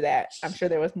else after that. I'm sure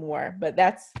there was more, but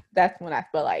that's when I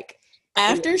felt like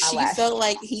After my she last. felt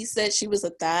like he said she was a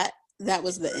thought, that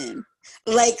was the end.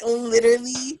 Like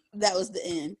literally, that was the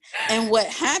end. And what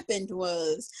happened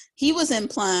was he was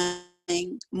implying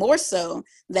more so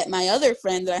that my other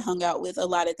friend that I hung out with a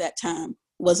lot at that time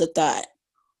was a thought,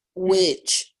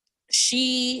 which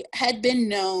she had been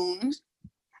known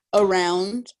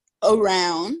around,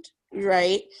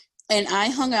 right? And I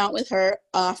hung out with her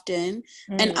often,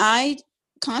 and I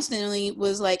constantly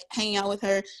was like hanging out with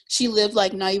her. She lived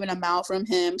like not even a mile from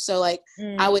him, so like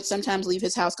I would sometimes leave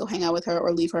his house, go hang out with her,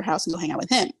 or leave her house and go hang out with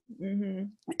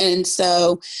him. And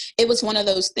so it was one of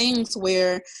those things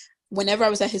where whenever I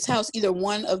was at his house, either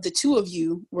one of the two of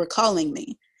you were calling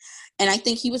me. And I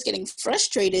think he was getting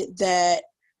frustrated that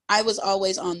I was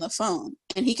always on the phone,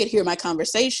 and he could hear my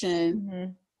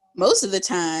conversation most of the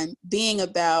time being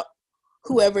about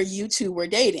whoever you two were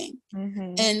dating.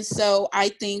 And so I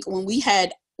think when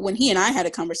he and I had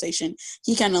a conversation,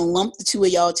 he kind of lumped the two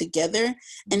of y'all together.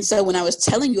 And so when I was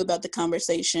telling you about the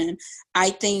conversation,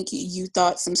 I think you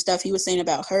thought some stuff he was saying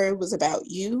about her was about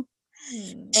you.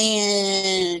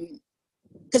 And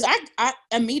because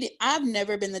I've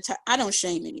never been the type, I don't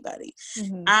shame anybody.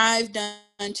 I've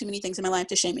done too many things in my life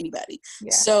to shame anybody.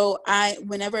 So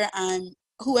whoever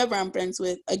I'm friends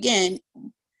with, again,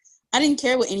 I didn't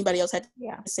care what anybody else had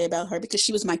to say about her because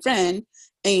she was my friend,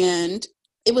 and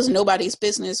it was nobody's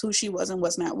business who she was and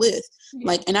was not with.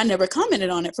 Like, and I never commented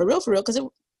on it for real, because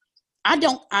I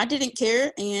didn't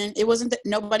care, and it wasn't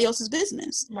nobody else's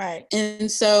business. Right.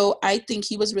 And so I think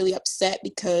he was really upset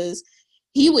because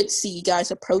he would see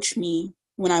guys approach me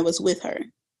when I was with her.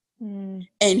 And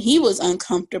he was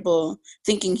uncomfortable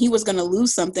thinking he was going to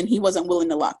lose something he wasn't willing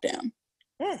to lock down.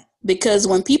 Because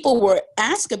when people were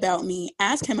ask him about me,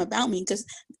 because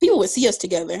people would see us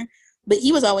together, but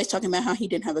he was always talking about how he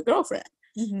didn't have a girlfriend.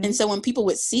 And so when people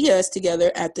would see us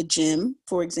together at the gym,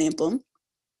 for example,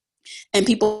 and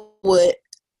people would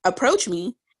approach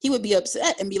me, he would be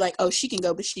upset and be like, "Oh, she can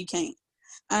go, but she can't."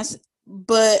 I said,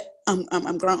 "But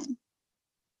I'm grown."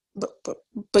 But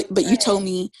right. you told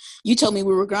me we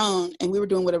were grown and we were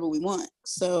doing whatever we want.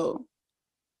 So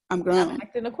I'm grown. I'm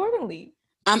acting accordingly.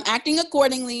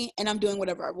 And I'm doing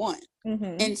whatever I want.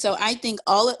 And so I think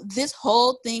all of this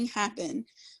whole thing happened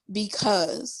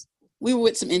because we were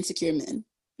with some insecure men.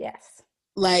 Yes.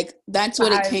 Like, that's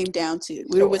what it came down to.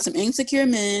 We were with some insecure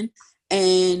men,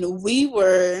 and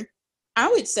I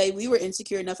would say we were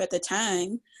insecure enough at the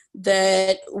time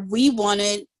that we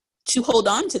wanted to hold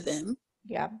on to them.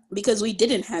 Yeah. Because we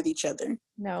didn't have each other.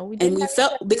 No, we didn't.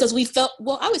 And because we felt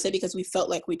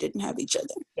like we didn't have each other.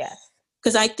 Yes.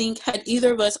 Because I think had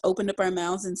either of us opened up our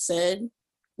mouths and said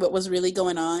what was really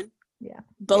going on,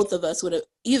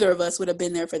 either of us would have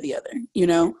been there for the other, you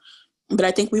know? But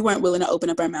I think we weren't willing to open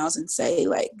up our mouths and say,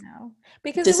 like, no,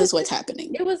 because this is what's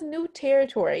happening. It was new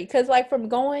territory. Because, like, from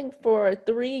going for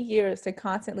 3 years to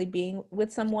constantly being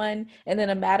with someone, and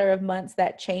then a matter of months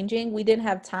that changing, we didn't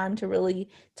have time to really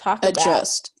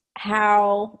adjust about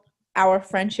how our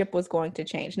friendship was going to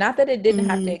change. Not that it didn't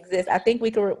have to exist. I think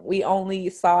we only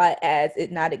saw it as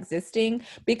it not existing,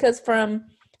 because from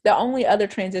the only other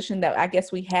transition that I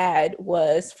guess we had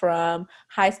was from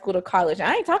high school to college.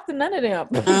 I ain't talked to none of them.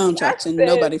 I don't talk to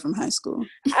nobody from high school.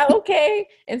 Okay.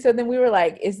 And so then we were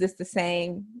like, is this the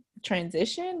same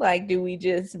transition? Like, do we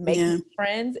just make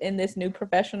friends in this new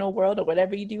professional world or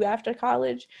whatever you do after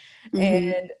college?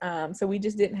 And so we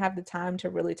just didn't have the time to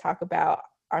really talk about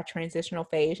our transitional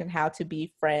phase and how to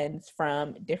be friends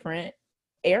from different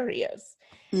areas.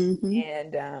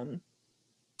 And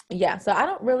yeah, so I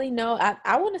don't really know.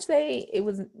 I want to say it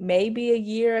was maybe a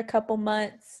year, a couple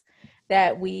months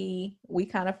that we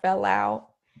kind of fell out.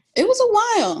 It was a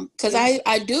while, because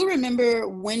I do remember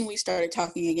when we started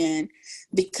talking again,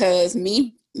 because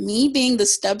me being the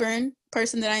stubborn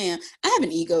person that I am, I have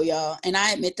an ego, y'all, and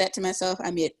I admit that to myself. I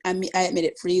admit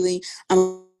it freely.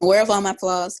 I'm aware of all my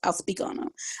flaws. I'll speak on them.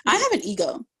 I have an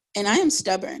ego, and I am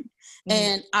stubborn,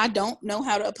 and I don't know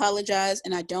how to apologize,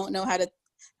 and I don't know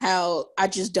how I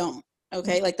just don't.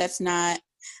 Okay, like, that's not.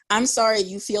 I'm sorry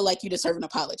you feel like you deserve an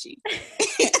apology,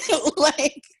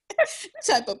 like,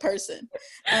 type of person.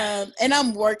 And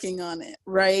I'm working on it,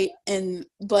 right?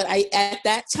 But at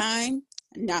that time,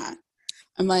 nah.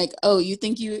 I'm like, oh, you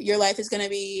think your life is gonna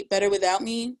be better without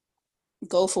me?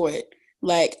 Go for it.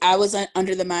 Like, I was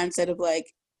under the mindset of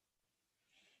like,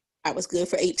 I was good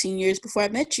for 18 years before I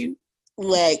met you.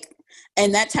 Like,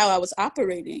 and that's how I was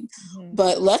operating. Mm-hmm.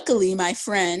 But luckily my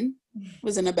friend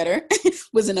was in a better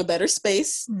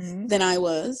space mm-hmm. than I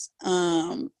was.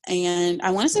 And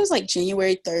I want to say it was like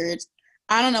January 3rd.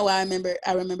 I don't know why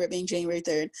I remember it being January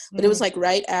 3rd, but mm-hmm. it was like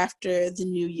right after the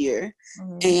new year.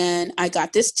 Mm-hmm. And I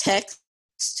got this text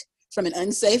from an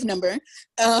unsafe number.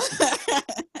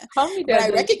 Homie, but I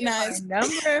recognized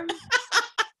number.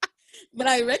 But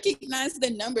I recognized the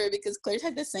number because Claire's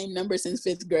had the same number since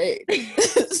 5th grade.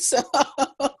 So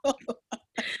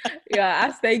yeah,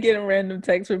 I stay getting random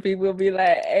texts from people who be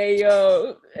like, hey,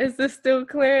 yo, is this still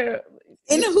Claire?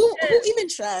 And who even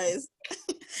tries?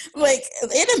 Like,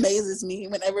 it amazes me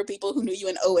whenever people who knew you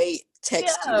in 2008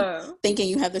 text you thinking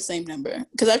you have the same number.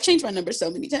 Because I've changed my number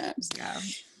so many times. Yeah.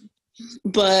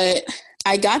 But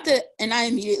I got and I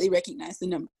immediately recognized the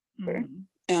number. Mm.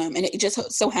 And it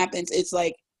just so happens it's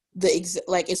like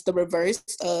it's the reverse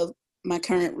of my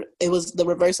current. It was the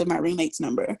reverse of my roommate's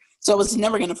number, so I was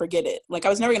never gonna forget it. Like, I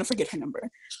was never gonna forget her number.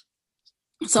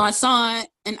 So I saw it,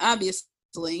 and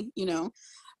obviously,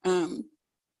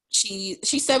 she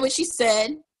said what she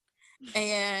said,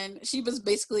 and she was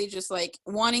basically just like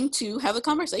wanting to have a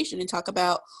conversation and talk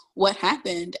about what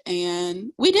happened,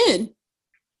 and we did.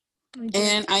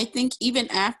 And I think even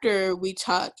after we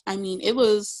talked, I mean, it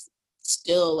was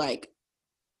still like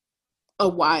a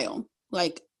while.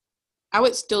 Like, it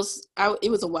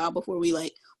was a while before we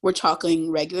like were talking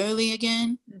regularly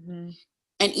again. Mm-hmm.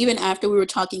 And even after we were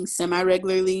talking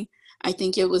semi-regularly, I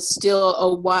think it was still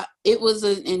a while. It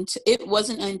wasn't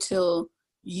until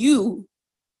you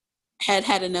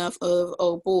had enough of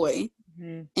oh boy,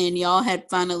 mm-hmm. and y'all had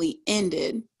finally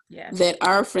ended that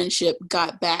our friendship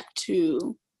got back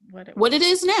to what it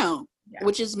is now,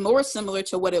 which is more similar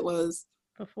to what it was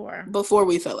before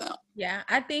we fell out. Yeah,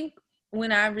 I think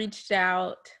when I reached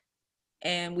out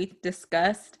and we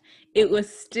discussed, it was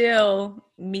still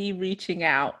me reaching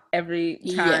out every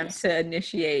time to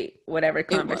initiate whatever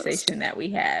conversation that we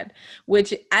had,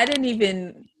 which I didn't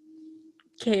even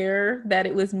care that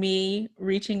it was me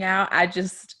reaching out. I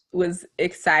just was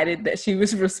excited that she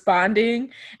was responding,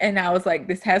 and I was like,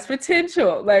 this has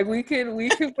potential. Like, we could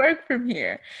work from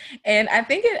here. And I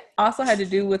think it also had to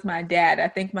do with my dad. I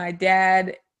think my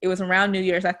dad, it was around New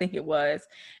Year's, I think it was.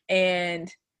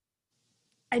 And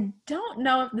I don't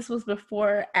know if this was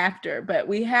before or after, but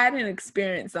we had an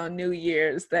experience on New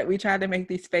Year's that we tried to make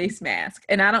these face masks.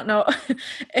 And I don't know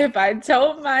if I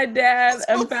told my dad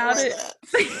about it.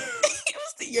 It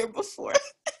was the year before.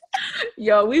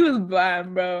 Yo, we was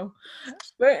blind, bro.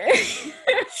 But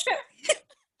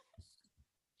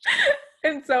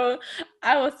and so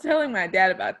I was telling my dad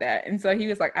about that. And so he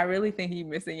was like, I really think you're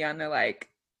missing Yana. Like,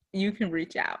 you can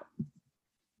reach out.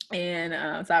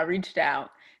 And so I reached out.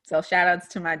 So shout outs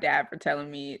to my dad for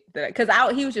telling me that, because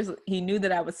he knew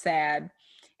that I was sad,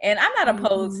 and I'm not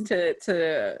opposed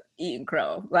to eating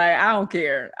crow. Like, I don't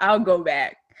care. I'll go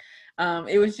back.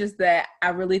 It was just that I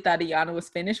really thought Iyanna was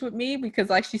finished with me, because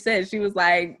like she said, she was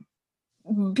like,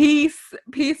 peace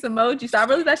emoji. So I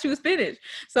really thought she was finished.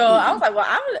 So I was like,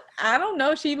 well, I don't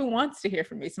know if she even wants to hear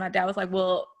from me. So my dad was like,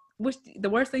 well, the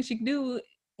worst thing she can do,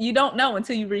 you don't know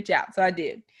until you reach out. So I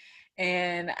did.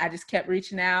 And I just kept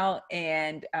reaching out,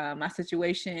 and my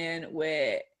situation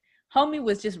with homie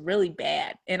was just really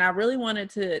bad. And I really wanted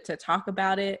to talk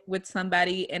about it with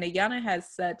somebody. And Iyanna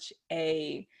has such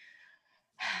I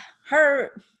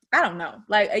don't know,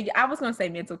 like, I was going to say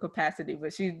mental capacity,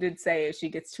 but she did say if she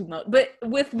gets too much. But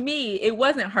with me, it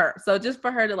wasn't her. So just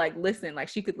for her to like listen, like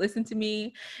she could listen to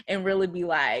me and really be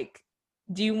like,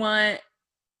 do you want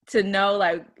to know,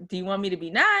 like, do you want me to be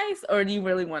nice, or do you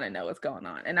really want to know what's going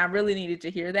on? And I really needed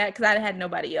to hear that, because I had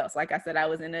nobody else. Like I said, I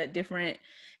was in a different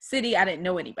city. I didn't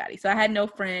know anybody. So I had no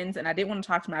friends, and I didn't want to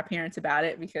talk to my parents about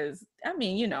it, because, I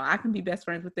mean, I can be best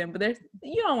friends with them, but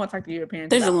you don't want to talk to your parents.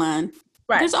 There's a line.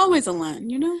 Right. There's always a line,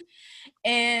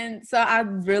 And so I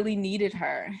really needed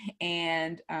her.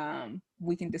 And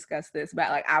we can discuss this, but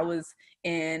like, I was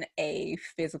in a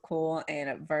physical and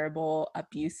a verbal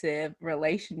abusive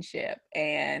relationship,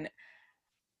 and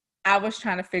I was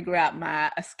trying to figure out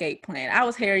my escape plan. I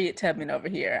was Harriet Tubman over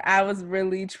here. I was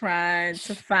really trying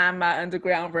to find my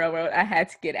Underground Railroad. I had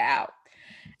to get out.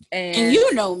 And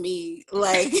you know me,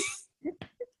 like,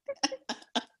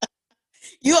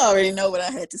 you already know what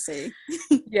I had to say.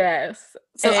 Yes.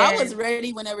 So I was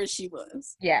ready whenever she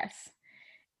was. Yes.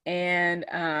 And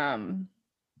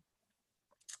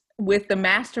with the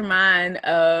mastermind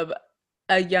of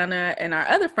Iyanna and our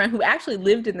other friend, who actually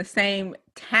lived in the same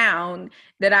town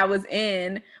that I was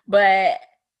in, but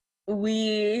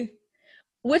we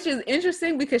which is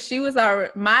interesting because she was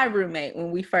my roommate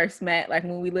when we first met, like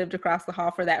when we lived across the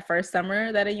hall for that first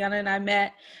summer that Ayana and I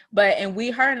met.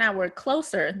 Her and I were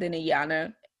closer than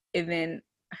Ayana, and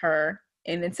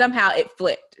then somehow it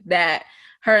flipped that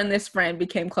her and this friend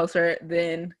became closer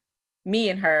than me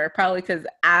and her, probably because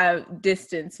I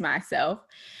distanced myself.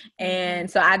 And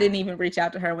so I didn't even reach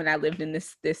out to her when I lived in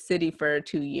this city for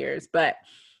 2 years. But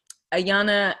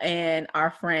Ayana and our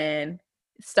friend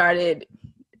started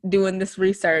doing this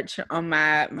research on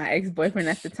my ex-boyfriend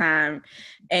at the time,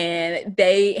 and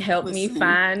they helped me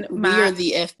find we are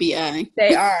the FBI.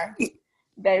 They are.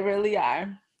 They really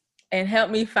are. And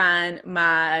helped me find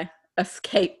my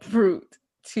escape route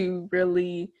to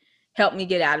really help me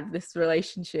get out of this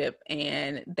relationship.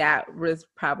 And that was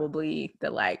probably the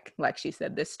like she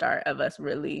said, the start of us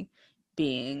really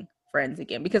being friends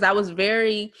again, because I was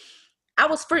free.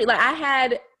 Like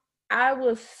I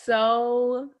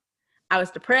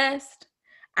was depressed.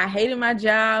 I hated my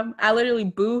job. I literally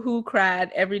boo-hoo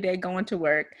cried every day going to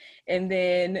work. And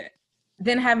then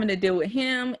having to deal with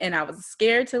him, and I was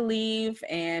scared to leave,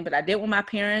 but I didn't want my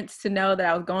parents to know that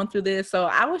I was going through this. So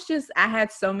I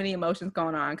had so many emotions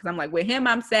going on, because I'm like, with him,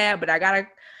 I'm sad, but I got to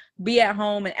be at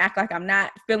home and act like I'm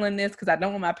not feeling this because I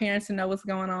don't want my parents to know what's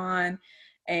going on.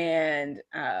 And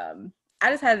I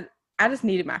just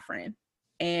needed my friend.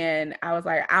 And I was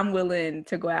like, I'm willing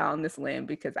to go out on this limb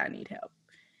because I need help.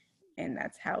 And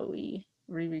that's how we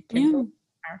rekindled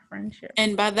our friendship.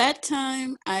 And by that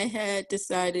time, I had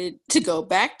decided to go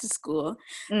back to school.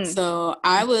 So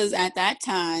I was at that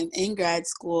time in grad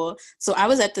school. So I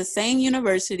was at the same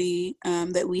university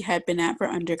that we had been at for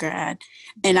undergrad.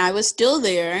 And I was still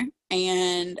there.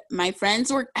 And my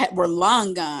friends were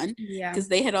long gone because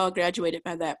they had all graduated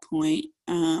by that point.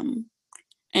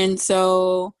 And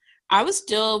so I was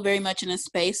still very much in a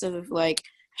space of like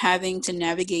having to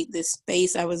navigate this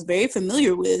space I was very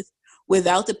familiar with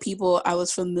without the people I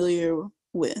was familiar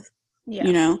with.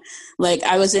 You know, like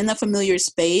I was in the familiar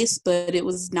space, but it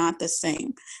was not the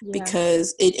same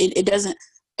because it doesn't,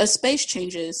 a space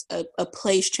changes, a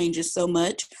place changes so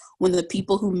much when the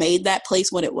people who made that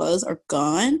place what it was are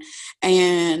gone.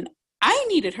 And I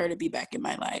needed her to be back in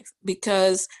my life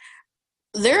because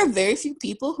there are very few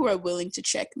people who are willing to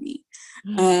check me.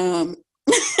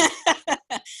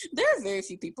 There are very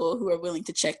few people who are willing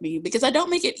to check me because I don't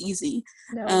make it easy.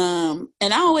 No.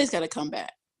 And I always got to come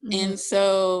back. And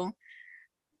so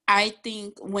I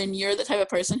think when you're the type of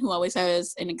person who always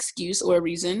has an excuse or a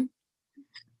reason,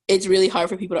 it's really hard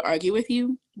for people to argue with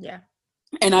you. Yeah.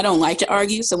 And I don't like to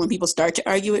argue. So when people start to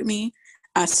argue with me,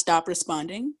 I stop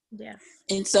responding. Yeah.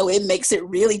 And so it makes it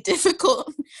really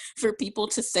difficult for people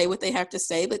to say what they have to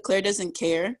say, but Claire doesn't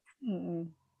care.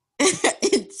 And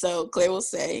so Claire will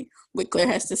say what Claire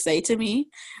has to say to me,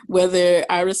 whether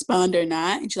I respond or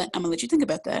not. And she's like, I'm gonna let you think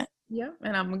about that. Yeah,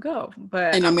 and I'm gonna go. I'm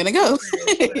gonna go.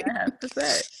 What I have to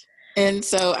say. And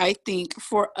so I think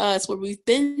for us, where we've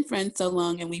been friends so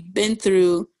long and we've been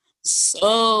through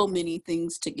so many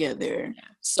things together,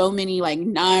 so many like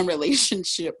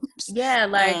non-relationships. Yeah,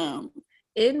 like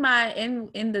in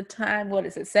the time, what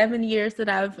is it, 7 years that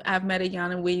I've met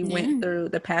Ayana, we went through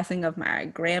the passing of my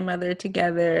grandmother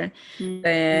together.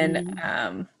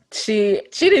 And she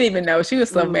didn't even know. She was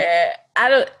so mad.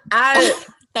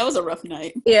 That was a rough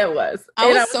night. Yeah, it was.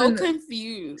 I was so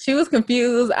confused. She was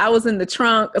confused. I was in the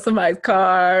trunk of somebody's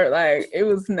car. Like, it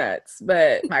was nuts.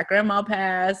 But my grandma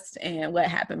passed, and what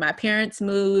happened? My parents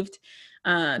moved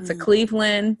to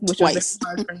Cleveland, which was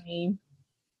hard for me.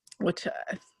 Which,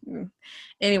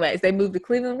 anyways, they moved to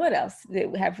Cleveland. What else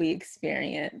have we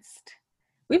experienced?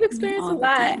 We've experienced a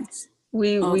lot.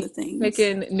 We've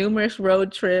taken numerous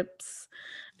road trips.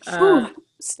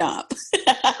 Stop.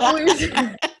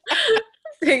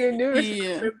 Taking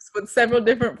numerous trips with several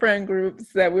different friend groups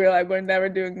that we were like, we're never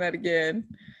doing that again.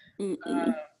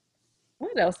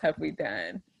 What else have we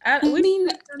done? I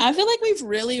feel like we've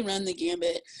really run the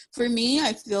gambit. For me,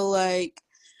 I feel like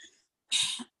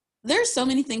there's so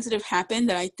many things that have happened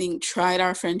that I think tried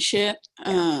our friendship.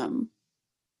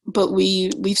 But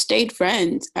we've stayed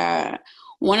friends.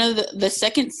 One of the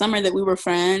second summer that we were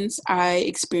friends, I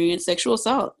experienced sexual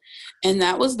assault. And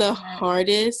that was the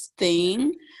hardest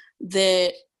thing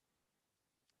that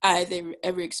I've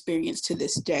ever experienced to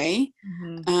this day.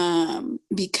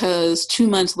 Because 2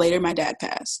 months later, my dad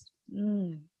passed.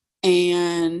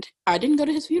 And I didn't go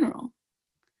to his funeral.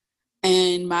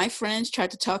 And my friends tried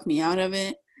to talk me out of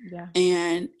it.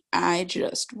 And I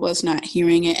just was not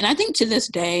hearing it. And I think to this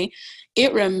day,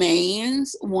 it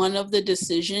remains one of the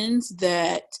decisions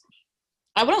that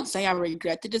I wouldn't say I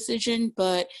regret the decision,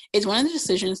 but it's one of the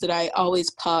decisions that I always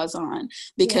pause on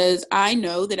because I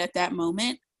know that at that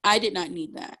moment, I did not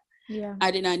need that. Yeah.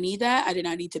 I did not need that. I did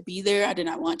not need to be there. I did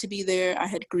not want to be there. I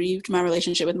had grieved my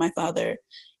relationship with my father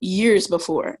years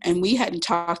before, and we hadn't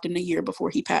talked in a year before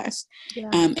he passed. Yeah.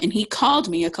 And he called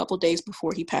me a couple days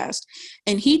before he passed,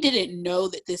 and he didn't know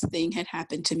that this thing had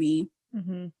happened to me,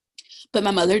 but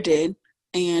my mother did,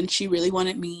 and she really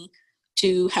wanted me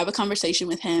to have a conversation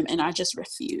with him, and I just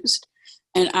refused.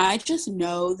 And I just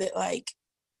know that, like,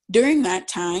 during that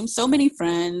time, so many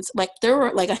friends, like there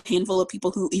were like a handful of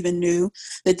people who even knew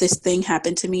that this thing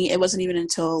happened to me. It wasn't even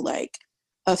until like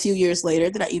a few years later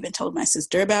that I even told my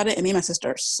sister about it. And me and my sister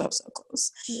are so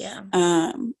close. Yeah.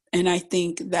 And I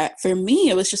think that for me,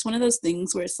 it was just one of those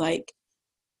things where it's like,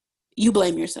 you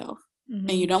blame yourself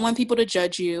and you don't want people to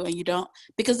judge you, and you don't,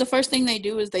 because the first thing they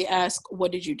do is they ask,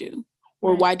 what did you do?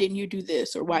 Or why didn't you do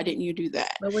this? Or why didn't you do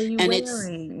that? What were you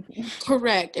wearing? It's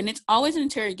correct. And it's always an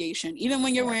interrogation. Even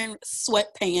when you're wearing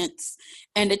sweatpants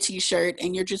and a t-shirt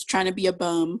and you're just trying to be a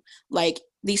bum, like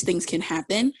these things can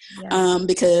happen.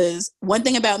 Because one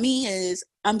thing about me is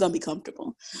I'm going to be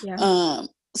comfortable.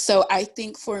 So I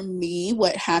think for me,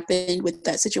 what happened with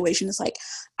that situation is like,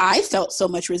 I felt so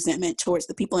much resentment towards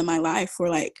the people in my life for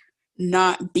like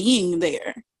not being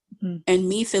there, and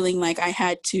me feeling like I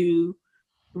had to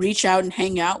reach out and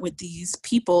hang out with these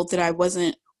people that I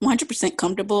wasn't 100%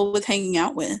 comfortable with hanging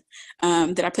out with,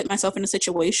 that I put myself in a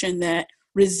situation that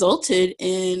resulted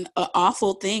in an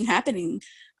awful thing happening.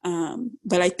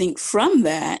 But I think from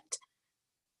that,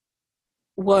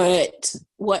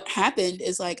 what happened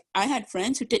is like, I had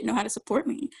friends who didn't know how to support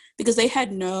me because they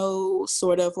had no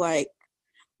sort of like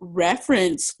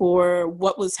reference for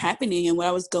what was happening and what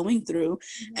I was going through.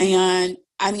 And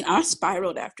I mean, I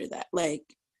spiraled after that. Like,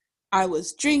 I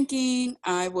was drinking.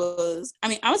 I was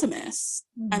a mess.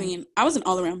 I mean, I was an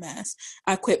all-around mess.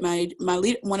 I quit my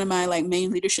one of my like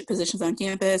main leadership positions on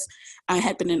campus. I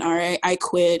had been an RA. I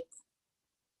quit.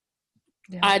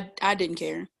 I didn't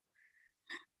care.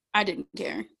 I didn't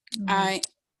care. I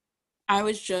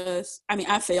was just, I mean,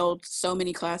 I failed so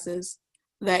many classes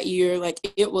that year. Like,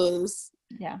 it was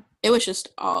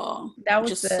just all, that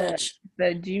was just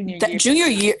the junior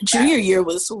year. Junior year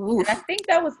was, I think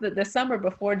that was the summer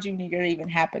before junior year even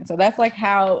happened. So that's like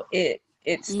how it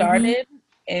started,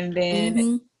 and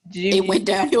then it went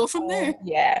downhill from there.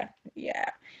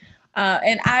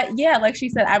 And like she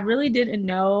said, I really didn't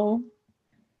know.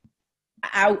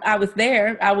 I was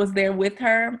there. I was there with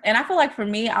her, and I feel like for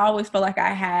me, I always feel like I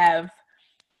have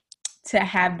to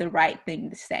have the right thing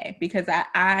to say, because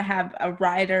I have a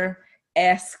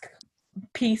writer-esque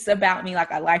piece about me.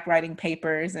 Like, I like writing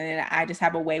papers, and I just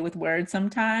have a way with words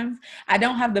sometimes. I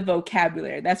don't have the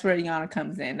vocabulary. That's where Yana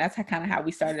comes in. That's kind of how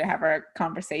we started to have our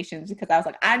conversations, because I was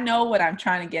like, I know what I'm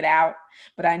trying to get out,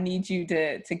 but I need you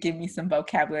to give me some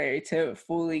vocabulary to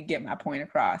fully get my point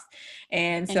across.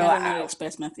 And so I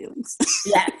express my feelings.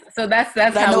 Yes. So that's how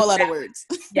I know a lot of words.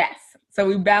 Yes. So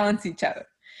we balance each other.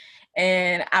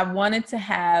 And I wanted to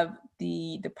have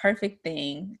the perfect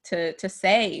thing to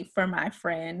say for my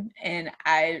friend, and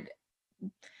I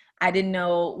didn't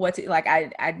know what to, like,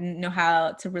 I didn't know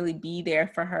how to really be there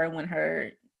for her when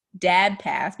her dad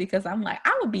passed, because I'm like,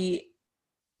 I would be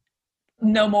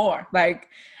no more. Like,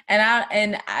 and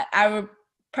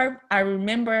I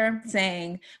remember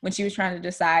saying, when she was trying to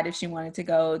decide if she wanted to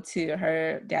go to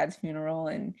her dad's funeral,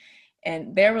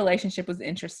 and their relationship was an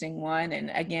interesting one.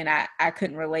 And again, I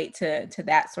couldn't relate to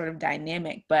that sort of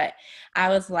dynamic, but I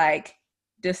was like,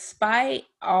 despite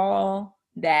all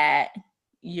that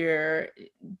your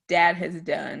dad has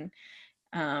done,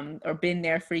 or been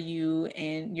there for you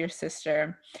and your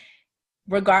sister,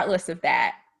 regardless of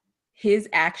that, his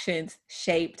actions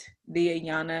shaped the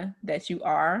Ayana that you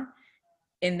are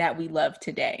and that we love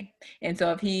today. And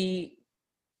so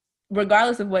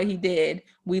regardless of what he did,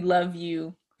 we love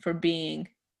you for being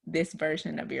this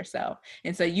version of yourself.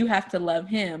 And so you have to love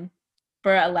him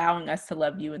for allowing us to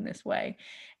love you in this way.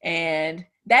 And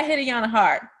that hit Ayana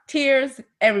hard. Tears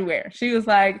everywhere. She was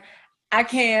like, I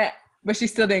can't, but she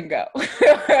still didn't go.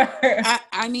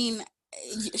 I mean,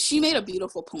 she made a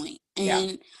beautiful point.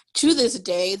 And to this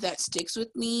day, that sticks with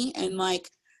me. And like,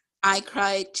 I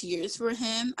cried tears for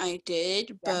him. I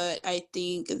did. But I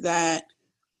think that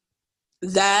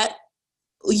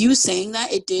you saying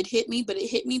that, it did hit me, but it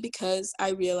hit me because I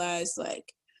realized,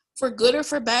 like, for good or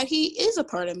for bad, he is a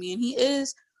part of me, and he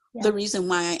is the reason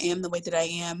why I am the way that I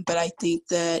am. But I think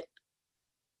that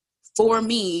for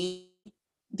me,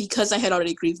 because I had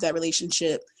already grieved that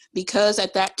relationship, because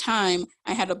at that time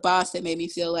I had a boss that made me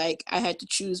feel like I had to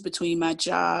choose between my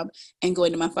job and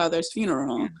going to my father's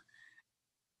funeral,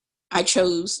 I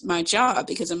chose my job,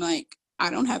 because I'm like,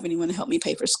 I don't have anyone to help me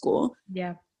pay for school.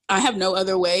 I have no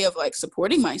other way of like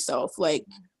supporting myself. Like,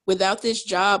 without this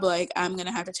job, like I'm going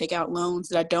to have to take out loans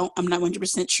that I'm not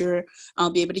 100% sure I'll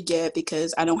be able to get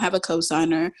because I don't have a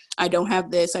cosigner. I don't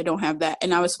have this. I don't have that.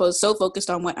 And I was so focused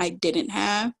on what I didn't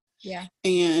have. Yeah.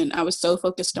 And I was so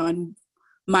focused on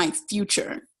my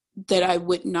future that I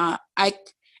would not, and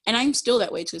I'm still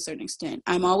that way to a certain extent.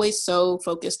 I'm always so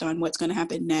focused on what's going to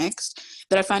happen next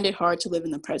that I find it hard to live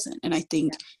in the present. And I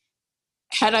think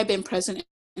had I been present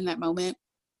in that moment,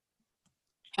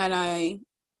 had I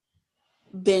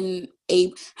been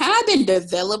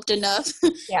developed enough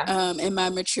in my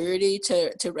maturity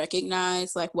to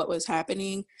recognize like what was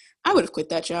happening, I would have quit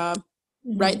that job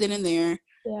right then and there.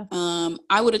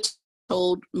 I would have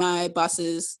told my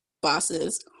bosses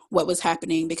what was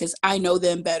happening because I know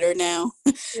them better now.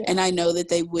 And I know that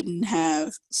they wouldn't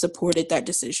have supported that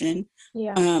decision.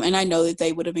 And I know that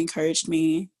they would have encouraged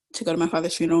me to go to my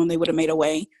father's funeral, and they would have made a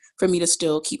way for me to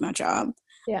still keep my job.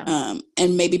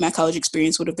 And maybe my college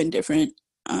experience would have been different.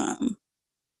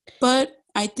 But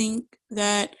I think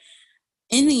that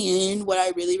in the end, what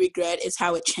I really regret is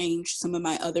how it changed some of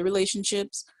my other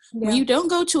relationships. When you don't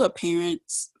go to a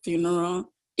parent's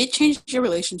funeral, it changed your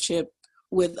relationship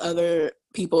with other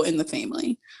people in the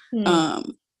family. I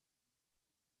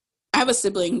have a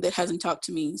sibling that hasn't talked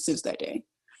to me since that day.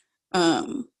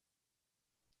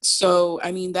 So,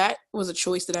 I mean, that was a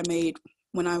choice that I made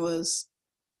when I was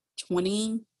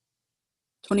 20,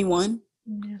 21.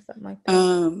 Yeah, something like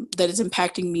that. That is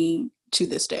impacting me to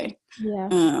this day.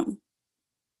 But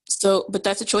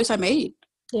that's a choice I made.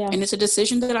 And it's a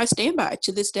decision that I stand by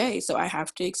to this day. So I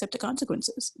have to accept the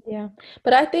consequences.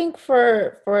 But I think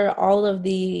for all of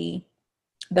the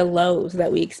lows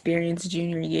that we experienced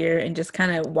junior year and just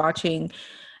kind of watching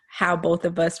how both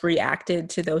of us reacted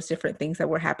to those different things that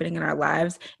were happening in our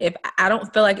lives, I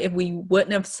don't feel like if we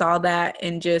wouldn't have saw that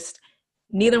and just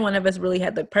neither one of us really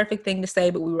had the perfect thing to say,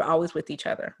 but we were always with each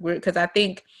other. Because I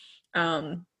think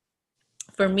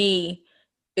for me,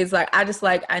 it's like,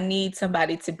 I need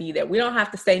somebody to be there. We don't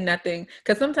have to say nothing.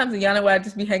 Because sometimes Ayana and I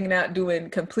just be hanging out doing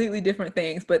completely different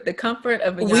things. But the comfort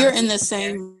of Ayana. We're in the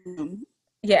same room.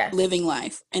 Living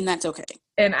life. And that's okay.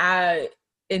 And I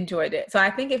enjoyed it. So I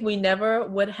think if we never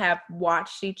would have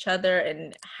watched each other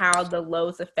and how the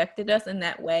lows affected us in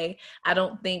that way, I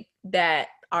don't think that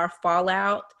our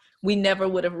fallout, we never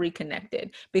would have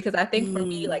reconnected. Because I think for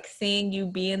me, like seeing you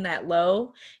be in that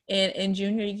low in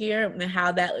junior year and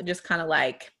how that just kind of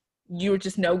like, you were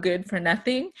just no good for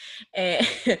nothing and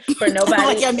for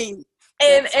nobody.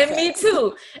 And me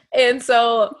too. And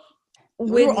so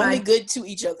we were only good to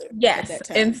each other. Yes. At that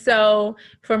time. And so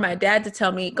for my dad to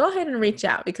tell me, go ahead and reach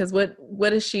out because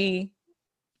what is she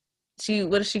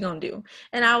gonna do?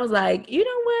 And I was like, you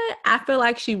know what? I feel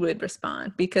like she would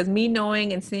respond because me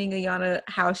knowing and seeing Ayana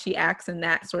how she acts in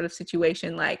that sort of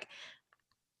situation, like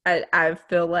I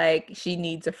feel like she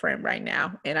needs a friend right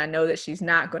now. And I know that she's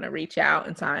not going to reach out.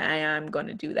 And so I am going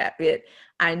to do that. But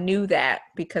I knew that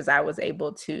because I was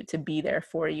able to be there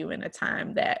for you in a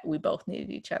time that we both needed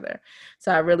each other.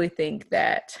 So I really think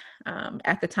that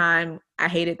at the time, I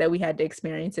hated that we had to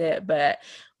experience it, but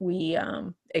we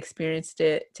experienced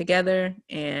it together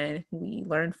and we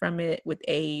learned from it with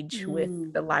age,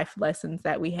 with the life lessons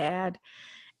that we had.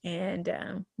 And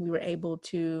we were able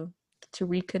to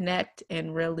reconnect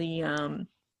and really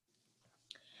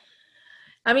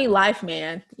life,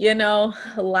 man,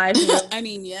 life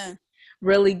really,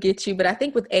 really gets you. But I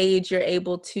think with age you're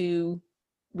able to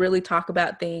really talk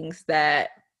about things that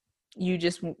you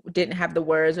just didn't have the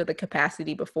words or the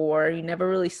capacity before. You never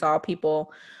really saw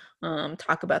people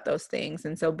talk about those things.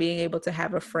 And so being able to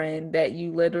have a friend that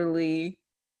you literally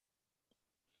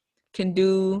can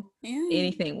do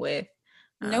anything with.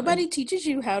 Nobody teaches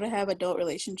you how to have adult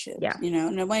relationships.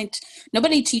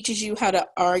 Nobody teaches you how to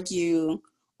argue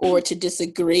or to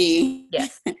disagree.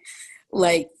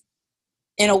 Like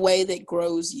in a way that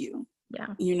grows you.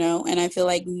 And I feel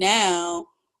like now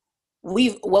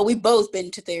we've both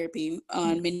been to therapy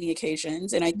on many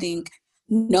occasions. And I think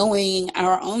knowing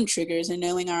our own triggers and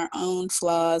knowing our own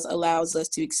flaws allows us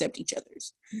to accept each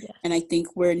other's. And I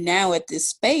think we're now at this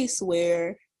space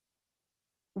where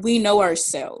we know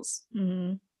ourselves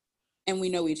and we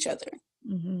know each other.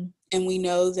 And we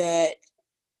know that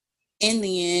in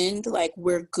the end, like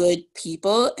we're good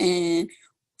people, and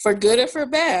for good or for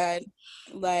bad,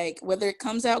 like whether it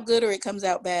comes out good or it comes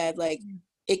out bad, like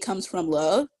it comes from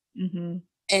love.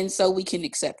 And so we can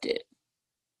accept it.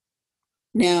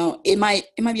 Now it might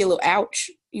be a little ouch,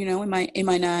 it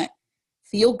might not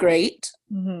feel great,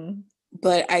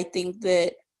 but I think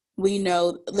that we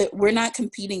know that we're not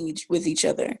competing with each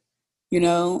other,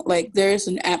 like there's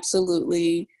an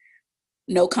absolutely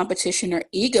no competition or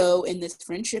ego in this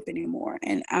friendship anymore.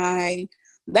 And I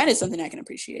that is something I can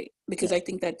appreciate, because I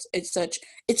think that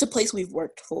it's a place we've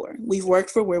worked for. We've worked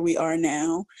for where we are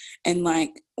now, and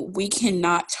like we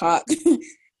cannot talk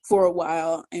for a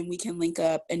while and we can link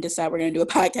up and decide we're going to do a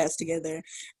podcast together,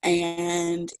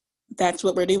 and that's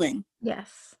what we're doing.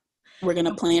 Yes. We're going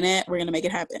to plan it. We're going to make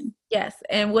it happen. Yes.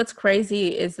 And what's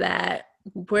crazy is that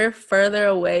we're further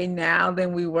away now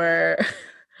than we were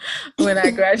when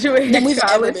I graduated than we've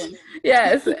college. ever been.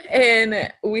 Yes.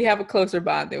 And we have a closer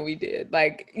bond than we did.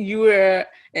 Like, you were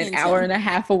an hour and a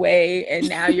half away, and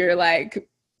now you're like,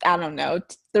 I don't know,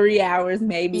 3 hours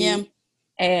maybe. Yeah.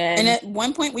 And at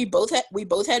one point we both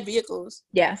had vehicles.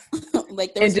 Yes.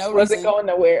 Like, there was no wasn't going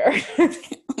nowhere.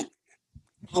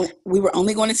 We were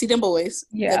only going to see them boys.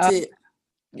 Yeah. That's it.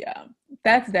 Yeah.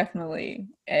 That's definitely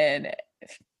an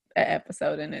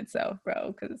episode in itself,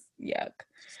 bro, because yuck.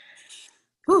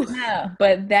 Yeah,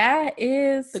 but that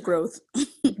is the growth.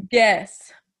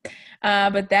 Yes.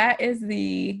 But that is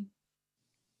the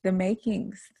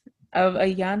makings of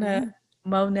Ayana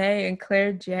Monet and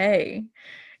Claire J.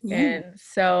 And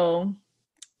so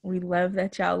we love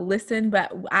that y'all listen,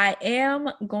 but I am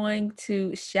going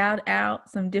to shout out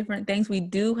some different things. We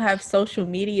do have social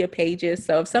media pages.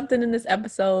 So if something in this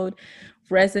episode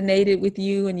resonated with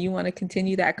you and you want to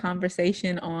continue that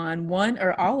conversation on one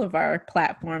or all of our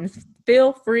platforms,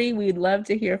 feel free. We'd love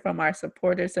to hear from our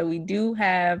supporters. So we do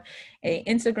have a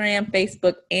Instagram,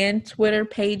 Facebook, and Twitter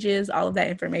pages. All of that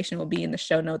information will be in the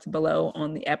show notes below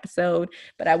on the episode,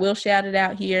 but I will shout it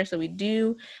out here. So we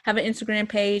do have an Instagram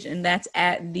page, and that's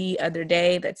at The Other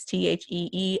Day. That's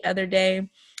THEE Other Day.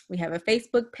 We have a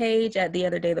Facebook page at The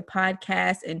Other Day, the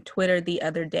podcast, and Twitter, The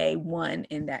Other Day 1,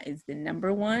 and that is the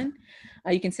number 1.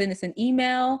 You can send us an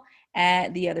email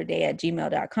at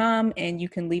theotherday@gmail.com, and you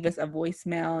can leave us a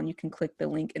voicemail, and you can click the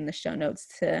link in the show notes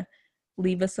to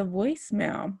leave us a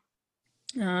voicemail.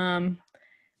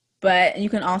 But you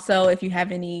can also, if you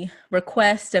have any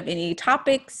requests of any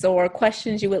topics or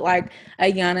questions you would like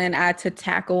Ayana and I to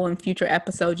tackle in future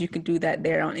episodes, you can do that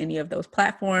there on any of those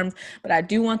platforms. But I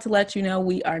do want to let you know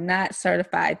we are not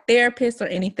certified therapists or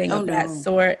anything of that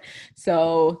sort.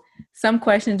 So some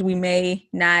questions we may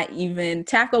not even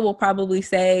tackle. We'll probably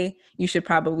say you should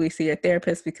probably see a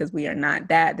therapist, because we are not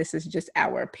that. This is just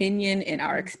our opinion and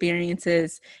our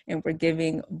experiences, and we're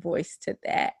giving voice to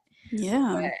that.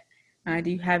 Yeah. But,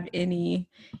 do you have any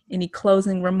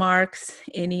closing remarks?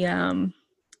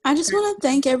 I just want to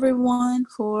thank everyone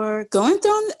for going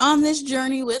through on this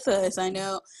journey with us. I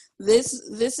know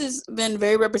this has been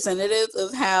very representative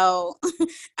of how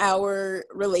our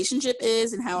relationship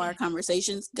is and how our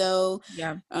conversations go.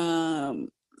 Yeah.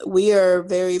 We are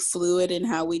very fluid in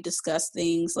how we discuss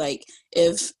things. Like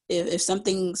if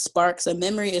something sparks a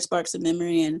memory, it sparks a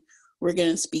memory, and we're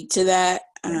going to speak to that.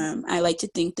 I like to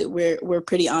think that we're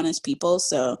pretty honest people.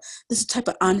 So this is the type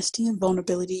of honesty and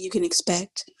vulnerability you can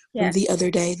expect from The Other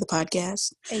Day, the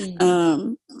podcast. Hey.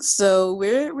 So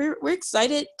we're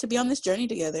excited to be on this journey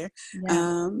together.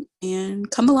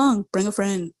 And come along, bring a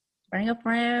friend.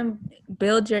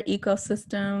 Build your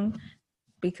ecosystem,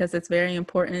 because it's very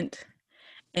important.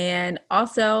 And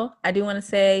also, I do want to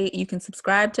say you can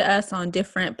subscribe to us on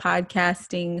different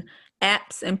podcasting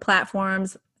apps and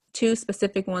platforms. 2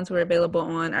 specific ones we're available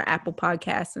on are Apple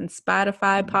Podcasts and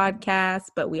Spotify Podcasts,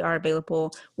 but we are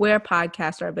available where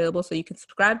podcasts are available. So you can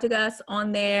subscribe to us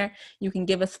on there. You can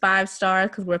give us 5 stars,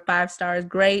 because we're 5 stars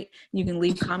great. You can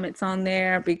leave comments on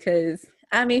there, because,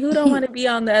 I mean, who don't want to be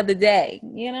on The Other Day,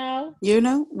 you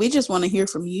know? We just want to hear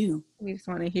from you. We just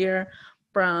want to hear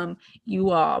from you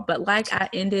all. But like I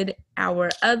ended our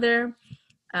other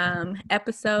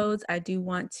episodes, I do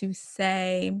want to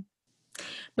say,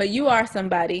 but you are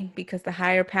somebody, because the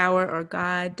higher power or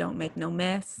God don't make no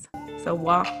mess. So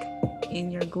walk in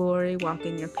your glory, walk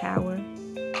in your power,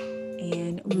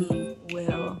 and we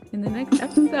will in the next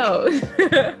episode.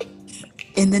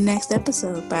 In the next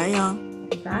episode. Bye, y'all.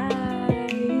 Bye.